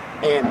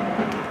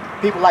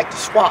 And people like to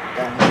swap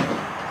down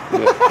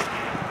here.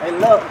 Yeah. They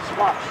love to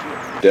swap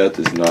shit. Death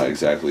is not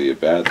exactly a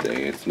bad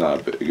thing. It's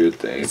not a good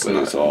thing, It's but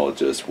not. it's all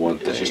just one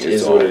thing. It just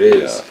is what it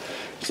is.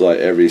 It's like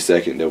every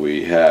second that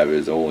we have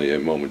is only a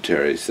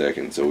momentary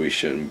second, so we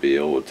shouldn't be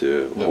able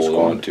to hold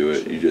on to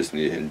it. You just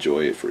need to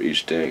enjoy it for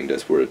each thing.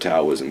 That's where the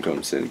Taoism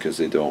comes in, because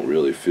they don't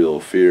really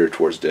feel fear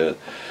towards death.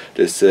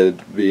 They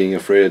said being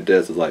afraid of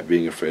death is like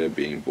being afraid of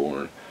being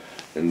born.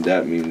 And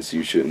that means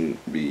you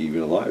shouldn't be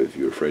even alive if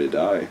you're afraid to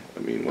die. I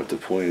mean, what the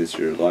point is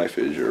your life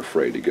is you're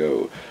afraid to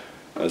go.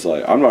 I was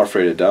like, I'm not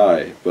afraid to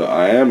die, but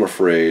I am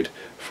afraid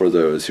for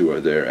those who are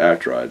there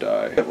after I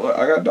die. Well,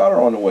 I got a daughter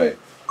on the way.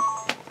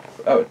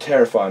 That would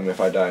terrify me if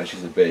I die and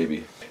she's a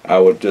baby. I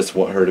would just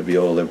want her to be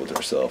able to live with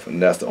herself,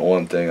 and that's the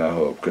one thing I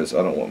hope, because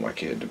I don't want my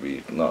kid to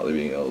be not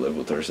being able to live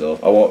with herself.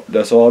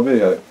 That's all I'll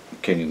be like,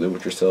 can you live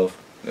with yourself?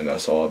 And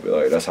that's all I'll be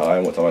like, that's how I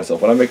am with myself.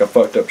 When I make a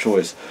fucked up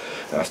choice,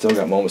 and I still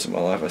got moments in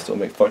my life I still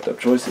make fucked up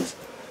choices,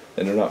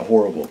 and they're not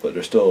horrible, but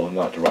they're still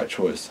not the right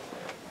choice.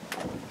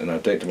 And I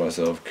think to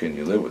myself, can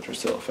you live with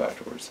yourself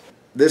afterwards?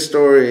 This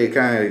story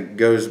kind of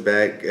goes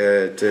back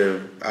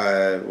to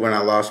when I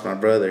lost my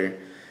brother.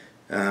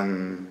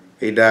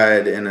 He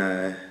died in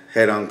a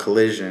head-on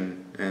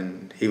collision,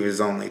 and he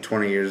was only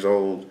 20 years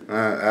old.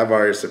 I've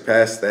already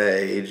surpassed that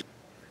age.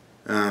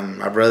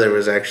 My brother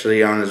was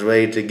actually on his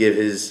way to give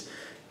his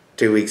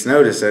 2 weeks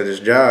notice at his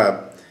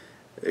job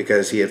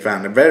because he had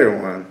found a better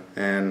one,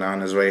 and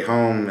on his way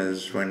home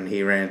is when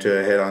he ran into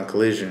a head-on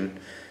collision,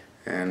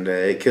 and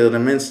it killed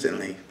him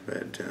instantly.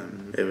 But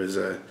it was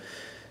a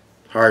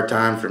hard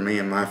time for me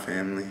and my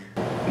family.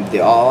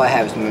 All I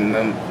have is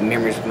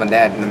memories with my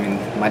dad. I mean,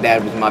 my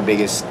dad was my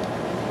biggest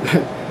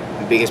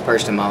biggest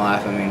person in my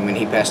life. I mean, when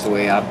he passed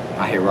away,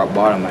 I hit rock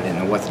bottom. I didn't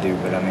know what to do,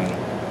 but I mean,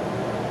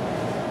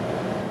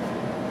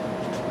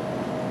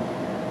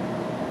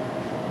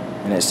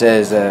 and it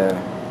says,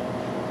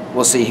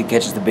 we'll see who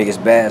catches the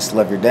biggest bass.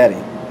 Love your daddy.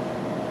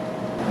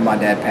 My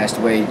dad passed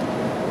away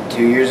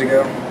 2 years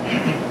ago.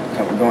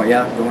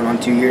 Going on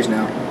 2 years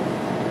now,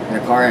 in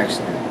a car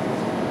accident.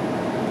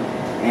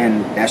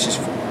 And that's just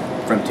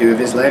from 2 of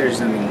his letters.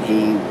 I mean,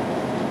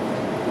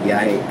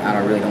 I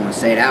don't want to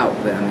say it out,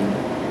 but I mean,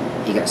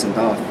 he got sent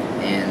off,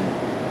 and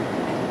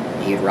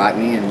he'd write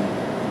me, and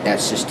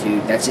that's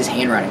his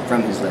handwriting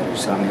from his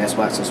letters. So I mean, that's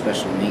why it's so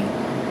special to me.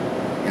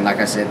 And like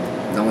I said,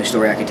 the only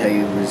story I could tell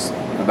you was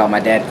about my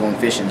dad going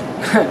fishing.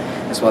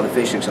 That's why the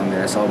fish hooks on there.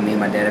 That's all me and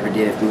my dad ever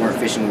did. If we weren't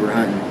fishing, we were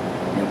hunting.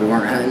 And if we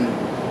weren't hunting,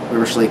 we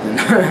were sleeping.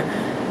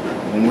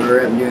 When we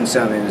were up and doing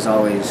something, it was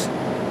always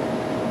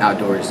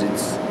outdoors.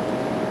 It's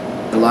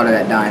a lot of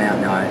that dying out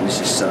now, and it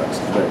just sucks.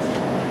 But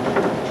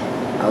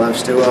I love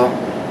Stilwell,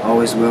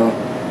 always will.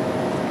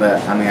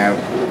 But I mean, I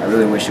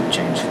really wish it would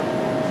change.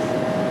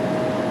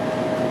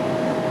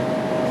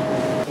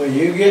 When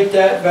you get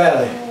that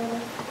valley,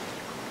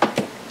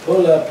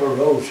 pull up a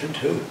rose or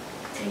two.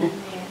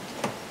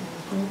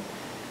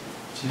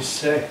 Just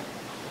say,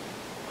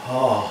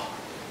 oh,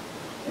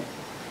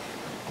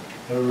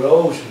 the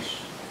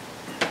roses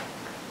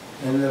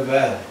in the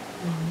valley.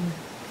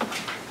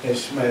 It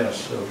smells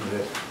so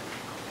good.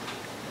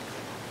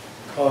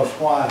 Because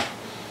why?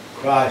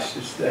 Christ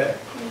is there.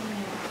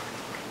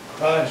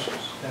 Christ is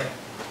there.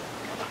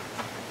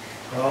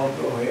 I'll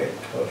go ahead,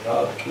 because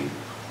I'll keep,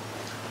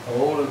 the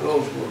Holy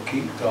Ghost will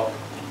keep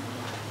talking.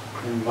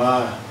 And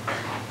my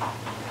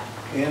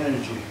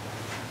energy.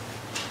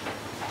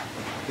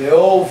 The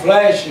old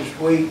flesh is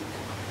weak,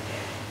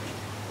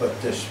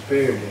 but the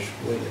spirit is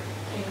willing.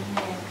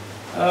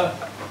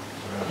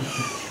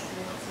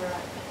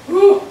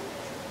 Whew.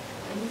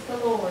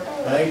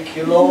 Thank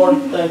you, Lord.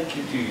 Thank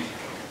you, Jesus.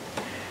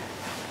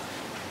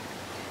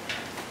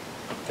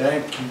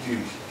 Thank you,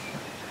 Jesus.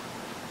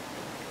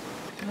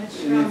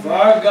 And if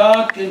our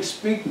God can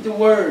speak the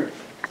word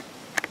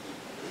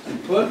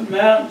and put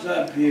mountains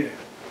up here,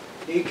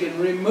 He can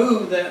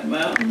remove that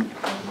mountain.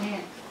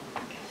 Amen.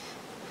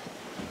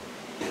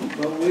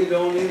 But we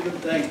don't even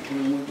think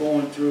when we're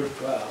going through a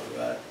trial,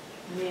 right?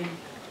 Amen.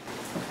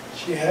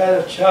 She had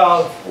a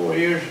child 4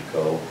 years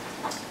ago,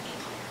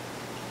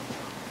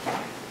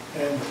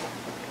 and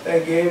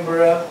they gave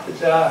her up to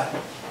die.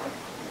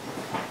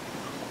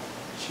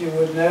 She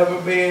would never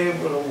be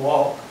able to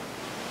walk,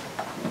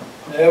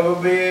 never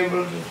be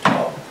able to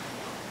talk.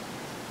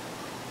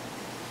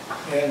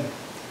 And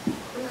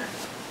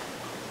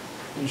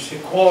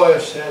Sequoia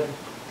said,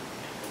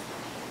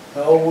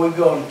 no, we're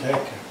going to take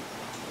her.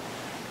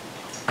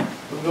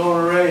 We're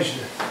going to raise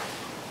her.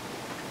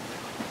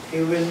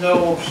 Even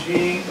though she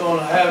ain't going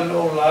to have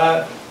no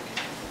life,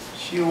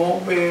 she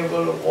won't be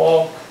able to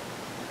walk,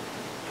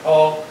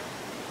 talk,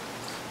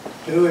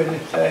 do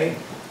anything.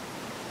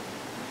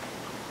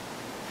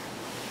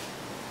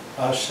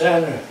 I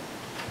sent her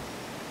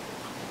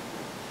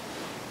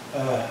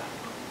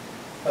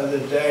other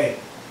day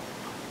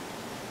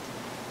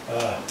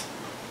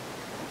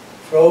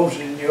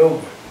frozen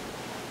yogurt.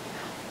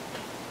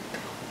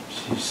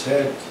 She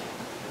said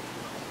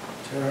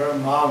to her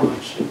mama,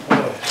 she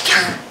said,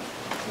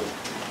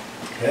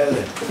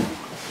 Kelly,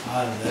 I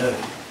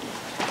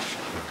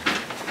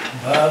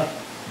love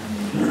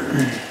you.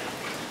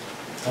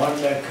 One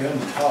that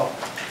couldn't talk.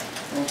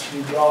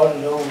 She brought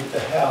it over to the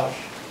house.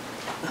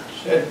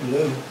 Said,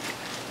 Blue,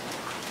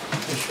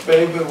 the This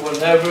baby will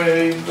never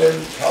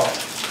even talk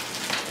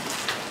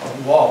or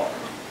walk.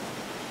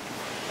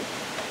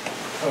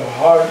 Her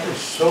heart is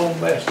so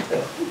messed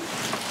up.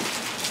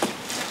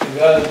 They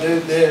gotta do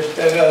this,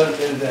 they gotta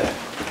do that.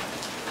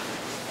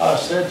 I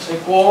said,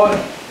 Sequoia,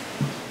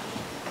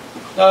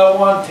 I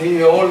want to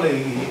your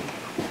lead.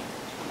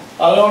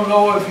 I don't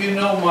know if you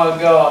know my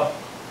God,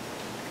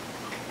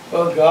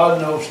 but God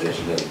knows this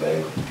little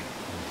baby.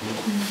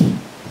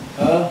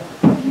 Huh?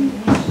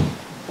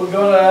 We're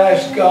going to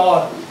ask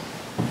God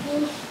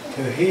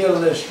to heal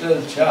this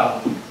little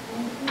child.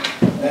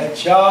 That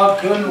child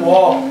couldn't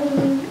walk.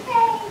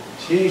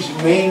 She's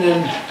mean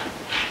and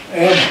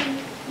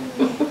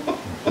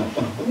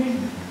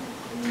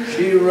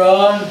she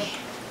runs,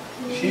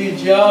 she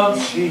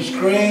jumps, she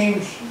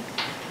screams.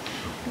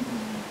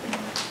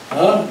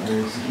 Huh?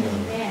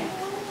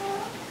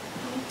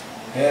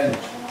 And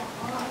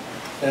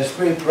let's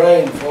be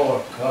praying for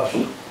it, because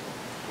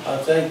I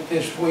think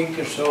this week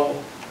or so,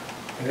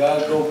 I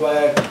gotta go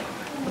back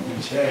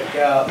and check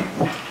out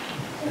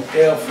that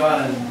they'll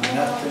find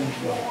nothing's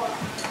wrong.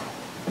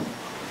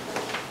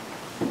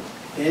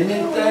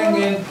 Anything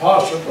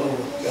impossible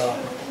with God?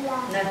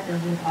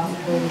 Nothing's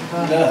impossible with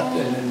God.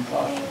 Nothing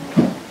impossible.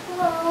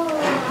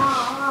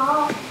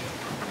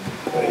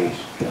 Praise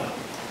God.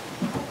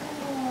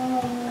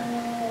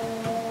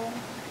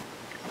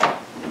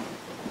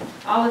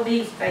 All of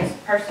these face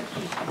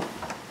persecution.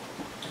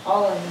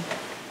 All of them.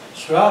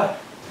 That's right.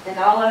 And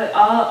all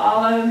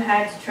of them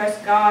had to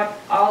trust God.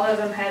 All of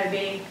them had to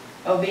be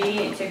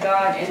obedient to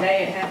God, and they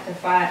didn't have to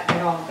fight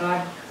at all.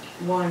 God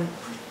won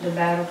the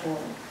battle for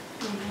them.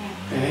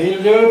 And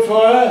He'll do it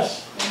for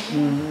us.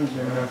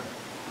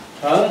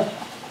 Huh?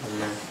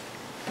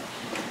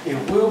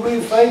 If we'll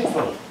be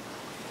faithful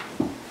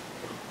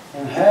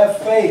and have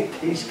faith,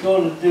 He's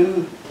going to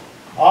do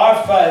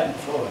our fighting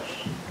for us.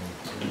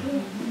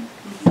 He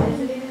says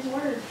it in His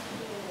Word.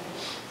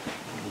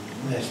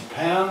 Let's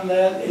pound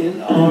that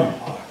in our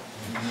heart.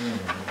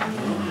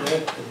 Don't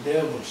let the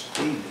devil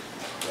steal it,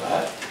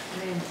 right?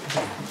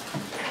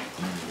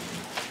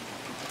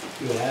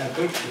 You'll have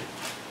victory.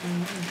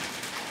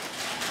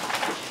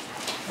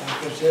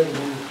 Like I said,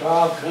 when the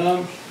trial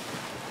comes,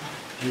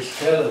 just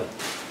tell him,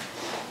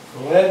 go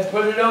ahead and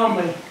put it on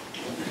me,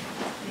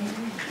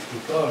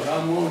 because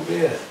I'm going to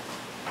be an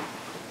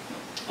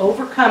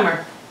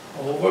Overcomer.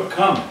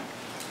 overcomer.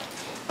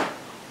 I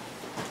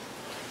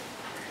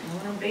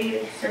want to be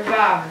a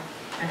survivor.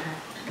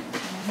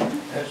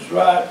 That's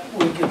right.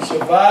 We can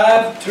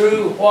survive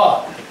through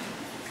what?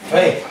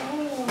 Faith.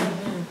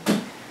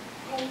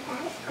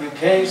 You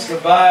can't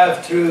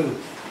survive through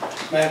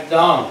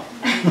McDonald's.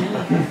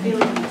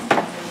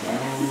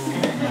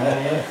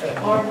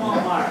 Or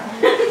Walmart.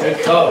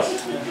 Because,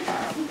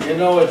 you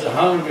know, it's a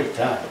hungry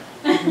time.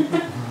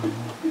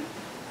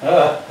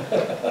 I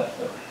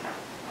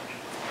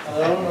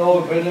don't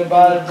know if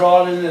anybody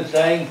brought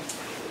anything,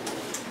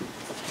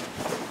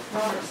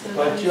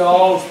 but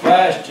y'all's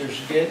pastor's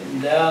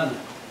getting down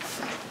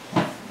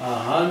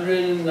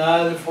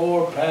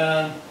 194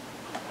 pounds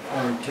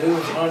from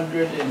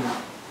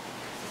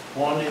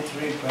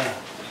 223 pounds.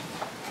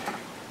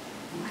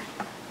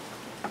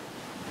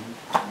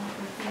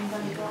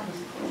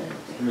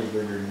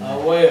 I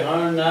weigh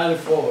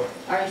 194.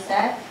 Are you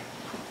sad?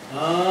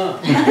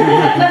 Hallelujah,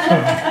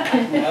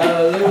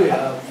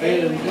 I'm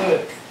feeling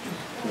good.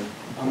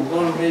 I'm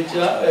going to be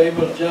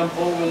able to jump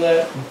over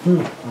that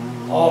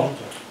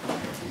altar.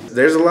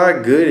 There's a lot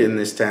of good in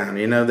this town.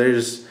 You know,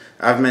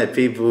 I've met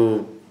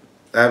people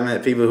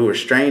who are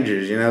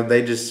strangers, you know,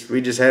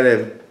 we just had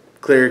a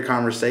clear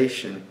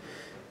conversation.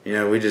 You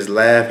know, we just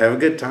laugh, have a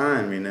good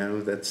time, you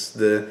know. That's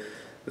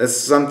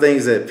some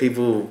things that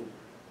people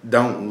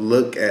don't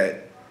look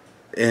at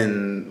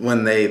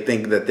when they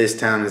think that this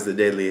town is the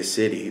deadliest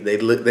city. They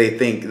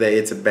think that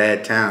it's a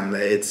bad town,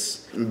 that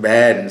it's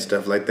bad and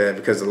stuff like that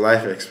because the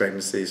life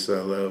expectancy is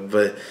so low.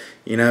 But,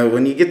 you know,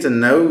 when you get to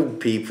know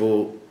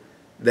people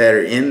that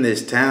are in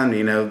this town,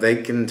 you know,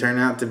 they can turn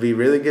out to be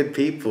really good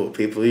people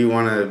you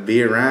want to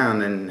be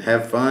around and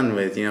have fun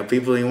with, you know,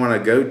 people you want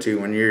to go to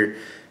when you're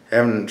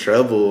having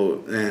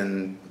trouble,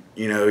 and,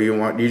 you know,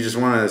 you just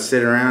want to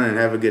sit around and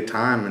have a good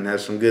time and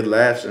have some good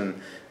laughs and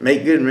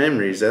make good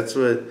memories. That's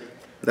what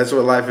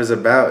life is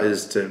about,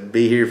 is to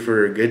be here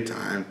for a good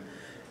time,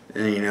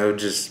 and, you know,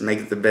 just make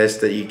it the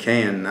best that you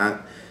can,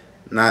 not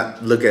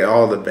look at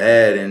all the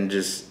bad and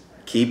just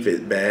keep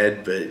it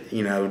bad, but,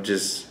 you know,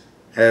 just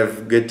have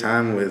a good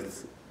time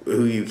with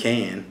who you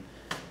can.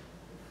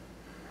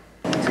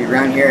 See,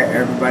 around here,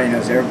 everybody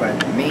knows everybody.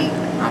 Me,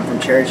 I'm from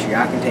Cherokee.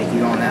 I can take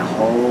you on that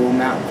whole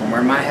mountain. From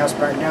where my house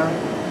burnt down,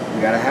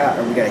 we got a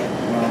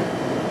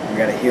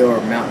hill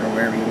or mountain or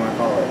whatever you want to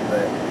call it,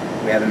 but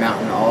we have a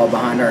mountain all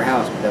behind our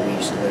house that we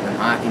used to live in.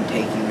 I can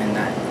take you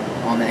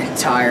on that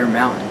entire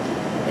mountain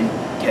and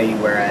tell you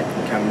where at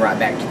and come right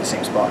back to the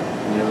same spot.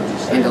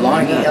 In the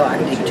Lonagee Hill, I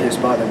can take you to a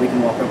spot that we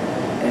can walk up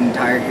an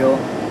entire hill,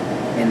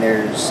 and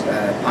there's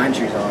pine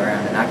trees all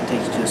around, and I can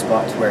take you to a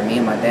spot to where me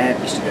and my dad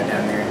used to go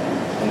down there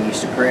and we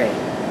used to pray.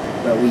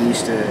 But we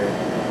used to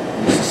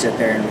We used to sit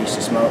there and we used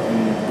to smoke.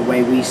 And the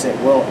way we sit,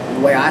 well, the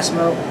way I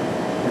smoke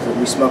is that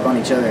we smoke on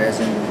each other, as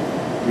in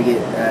we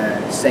get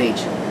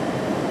sage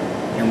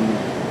and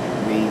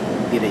we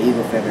get an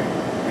eagle feather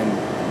and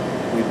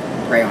we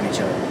pray on each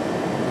other,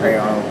 pray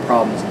on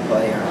problems and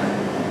pray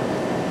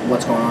on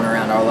what's going on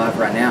around our life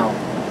right now.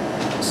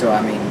 So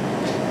I mean,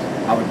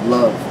 I'd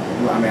love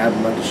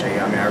to show you.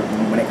 I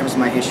mean, when it comes to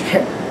my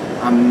history,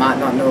 I might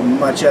not know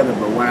much of it,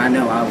 but what I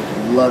know, I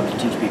would love to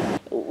teach people.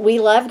 We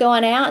love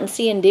going out and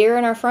seeing deer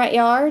in our front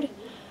yard,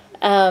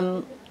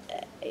 and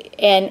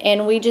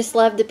we just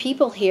love the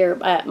people here.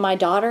 My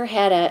daughter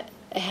had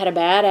a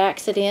bad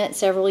accident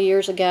several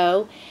years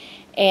ago,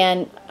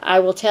 and I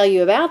will tell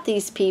you about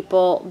these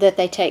people that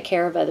they take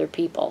care of other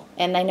people,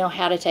 and they know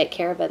how to take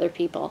care of other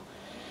people.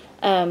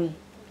 And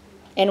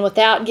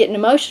without getting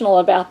emotional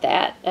about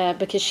that,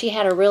 because she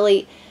had a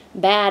really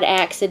bad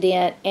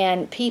accident,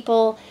 and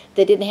people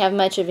that didn't have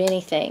much of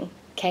anything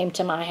came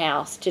to my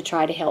house to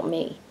try to help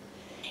me.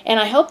 And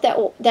I hope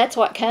that's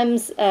what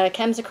comes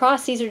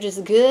across. These are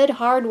just good,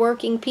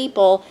 hard-working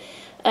people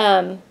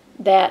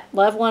that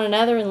love one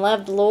another and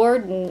love the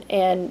Lord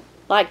and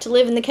like to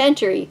live in the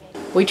country.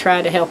 We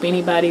try to help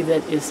anybody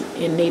that is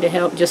in need of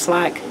help, just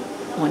like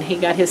when he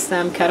got his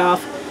thumb cut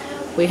off.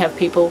 We have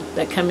people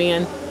that come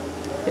in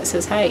that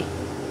says, hey,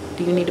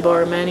 do you need to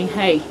borrow money?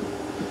 Hey,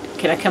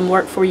 can I come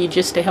work for you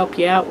just to help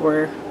you out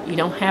where you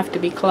don't have to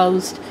be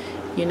closed,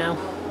 you know?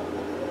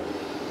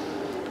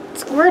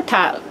 We're a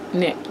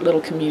tight-knit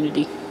little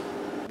community.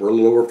 We're a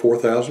little over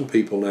 4,000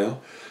 people now.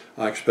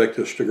 I expect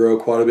us to grow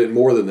quite a bit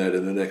more than that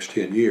in the next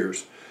 10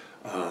 years.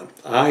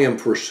 I am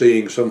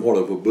foreseeing somewhat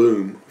of a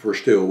boom for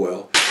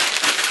Stilwell.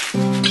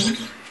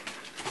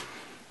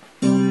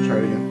 Try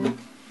it again.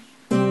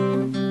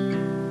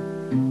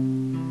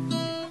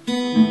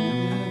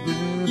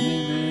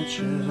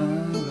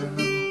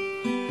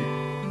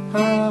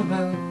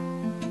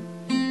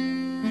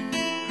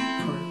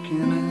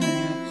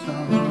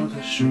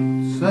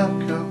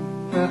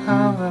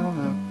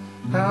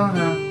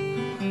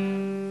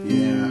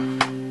 Yeah,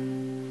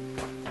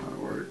 that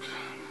worked,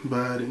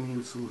 but it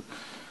needs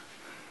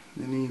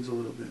a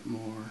little bit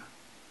more.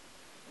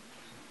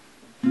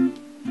 We're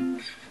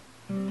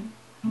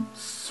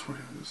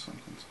gonna do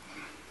something.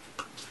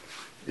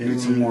 It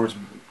needs some more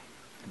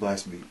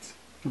blast beats.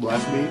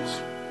 Blast beats.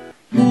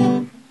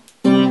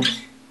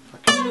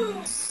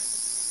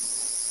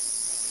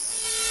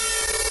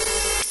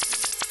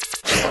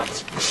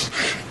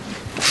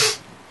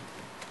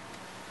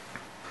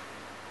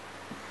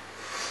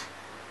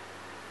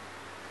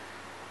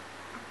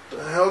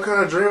 The hell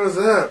kind of dream is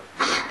that?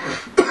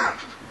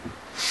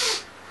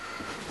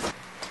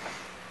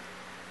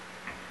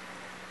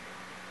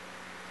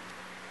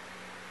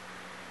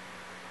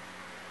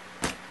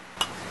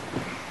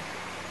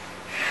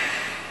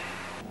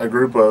 A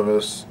group of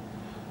us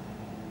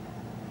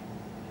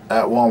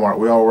at Walmart,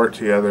 we all worked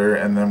together,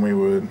 and then we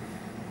would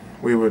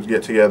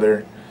get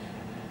together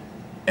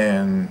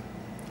and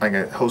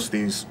host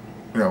these,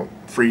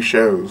 free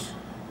shows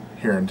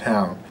here in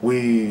town.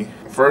 We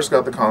first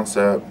got the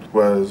concept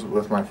was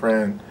with my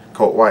friend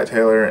Colt White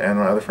Taylor and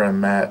my other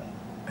friend Matt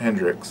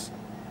Hendricks.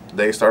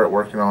 They started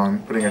working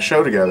on putting a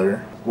show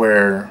together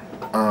where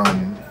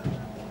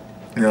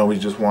we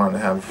just wanted to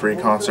have a free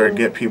concert,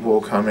 get people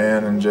come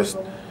in and just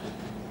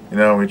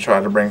we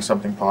tried to bring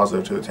something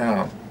positive to the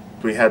town.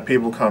 We had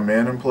people come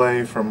in and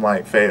play from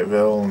like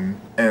Fayetteville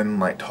and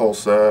like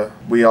Tulsa.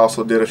 We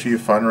also did a few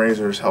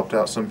fundraisers, helped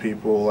out some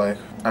people. Like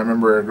I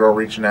remember a girl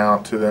reaching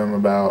out to them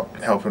about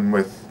helping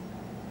with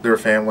their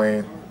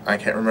family. I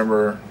can't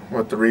remember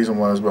what the reason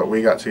was, but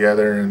we got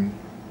together and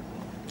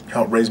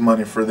helped raise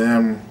money for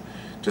them,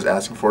 just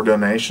asking for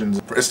donations.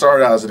 It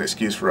started out as an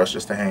excuse for us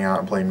just to hang out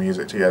and play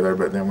music together,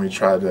 but then we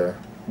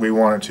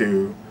wanted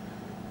to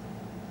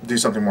do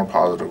something more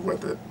positive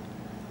with it.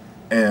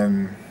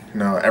 And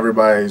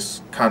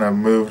everybody's kind of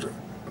moved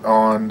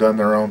on, done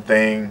their own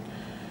thing,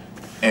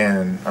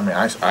 and I mean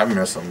I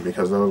miss them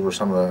because those were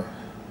some of the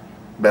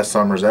best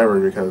summers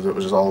ever because it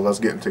was just all of us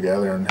getting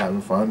together and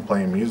having fun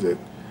playing music.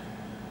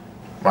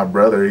 My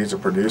brother, he's a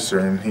producer,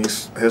 and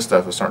his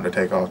stuff is starting to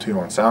take off too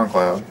on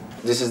SoundCloud.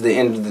 This is the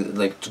end of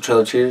the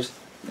Trailer Cheers.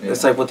 Yeah.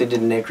 That's like what they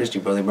did to Nate Christie,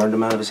 bro. They burned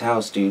him out of his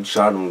house, dude.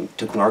 Shot him,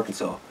 took him to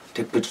Arkansas,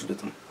 took pictures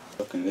with him.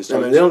 I mean,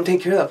 they don't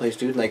take care of that place,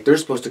 dude. Like, they're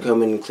supposed to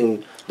come in and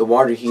clean the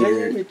water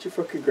heater. Get your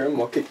fucking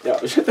grandma kicked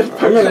out. Shut the fuck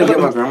up. I'm not gonna get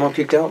my grandma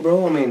kicked out,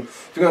 bro. I mean,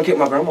 if you're gonna kick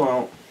my grandma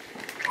out,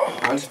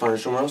 I'll just find her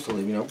somewhere else to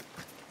live,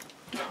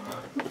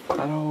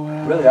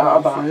 Really,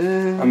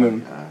 I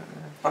mean,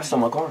 I sell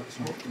my car.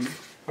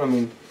 I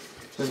mean,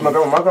 since my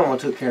grandma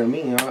took care of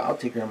me, I'll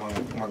take care of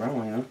my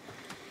grandma,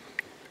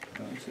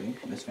 See,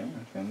 this family.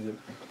 Family's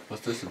everything.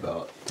 What's this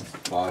about?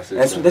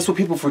 That's what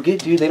people forget,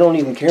 dude. They don't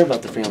even care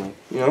about the family,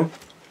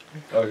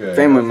 Okay.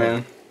 Family,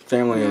 man.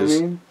 Family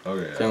is.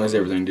 Okay. Family's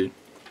everything, dude.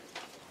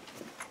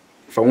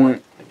 If I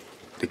want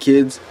the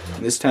kids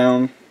in this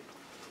town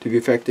to be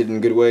affected in a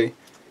good way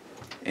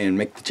and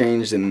make the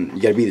change, then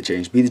you gotta be the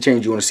change. Be the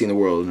change you want to see in the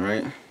world,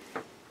 right?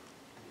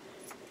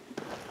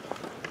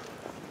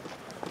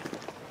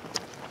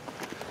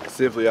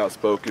 simply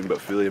outspoken but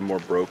feeling more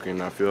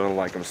broken. I'm feeling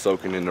like I'm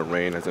soaking in the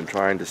rain as I'm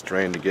trying to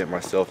strain to get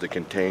myself to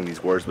contain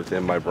these words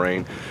within my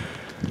brain.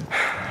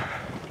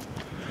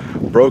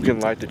 Broken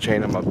like the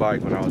chain on my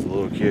bike when I was a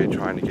little kid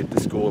trying to get to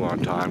school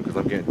on time because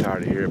I'm getting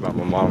tired of hearing about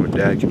my mom and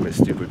dad commit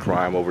stupid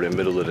crime over the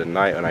middle of the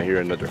night when I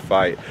hear another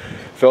fight.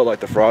 Felt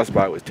like the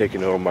frostbite was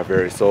taking over my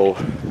very soul.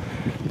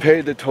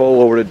 Paid the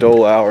toll over the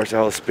dull hours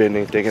I was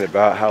spending thinking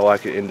about how I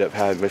could end up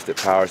having mystic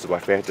powers if I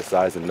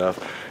fantasized enough.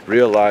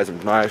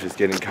 Realized life is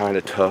getting kind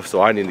of tough, so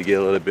I need to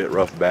get a little bit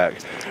rough back.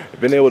 I've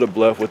been able to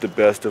bluff with the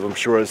best of them.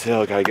 Sure as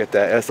hell gotta get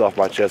that S off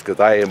my chest because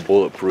I am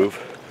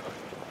bulletproof.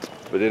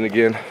 But then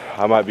again,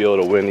 I might be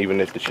able to win even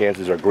if the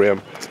chances are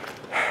grim.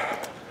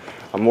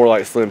 I'm more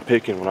like Slim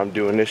Pickin' when I'm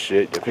doing this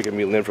shit. They're picking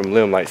me limb from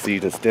limb like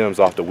seeds and stems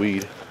off the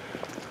weed.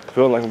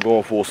 Feeling like I'm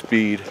going full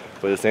speed,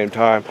 but at the same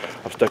time,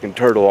 I'm stuck in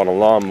turtle on a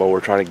lawnmower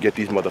trying to get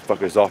these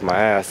motherfuckers off my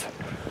ass.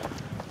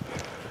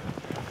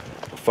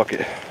 Fuck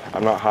it,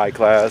 I'm not high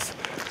class,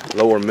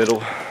 lower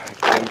middle,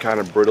 I'm kind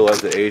of brittle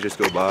as the ages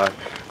go by.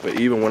 But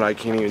even when I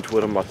can't even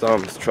twiddle my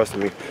thumbs, trust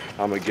me,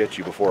 I'm gonna get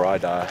you before I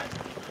die.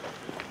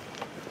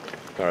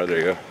 Alright, there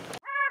you go.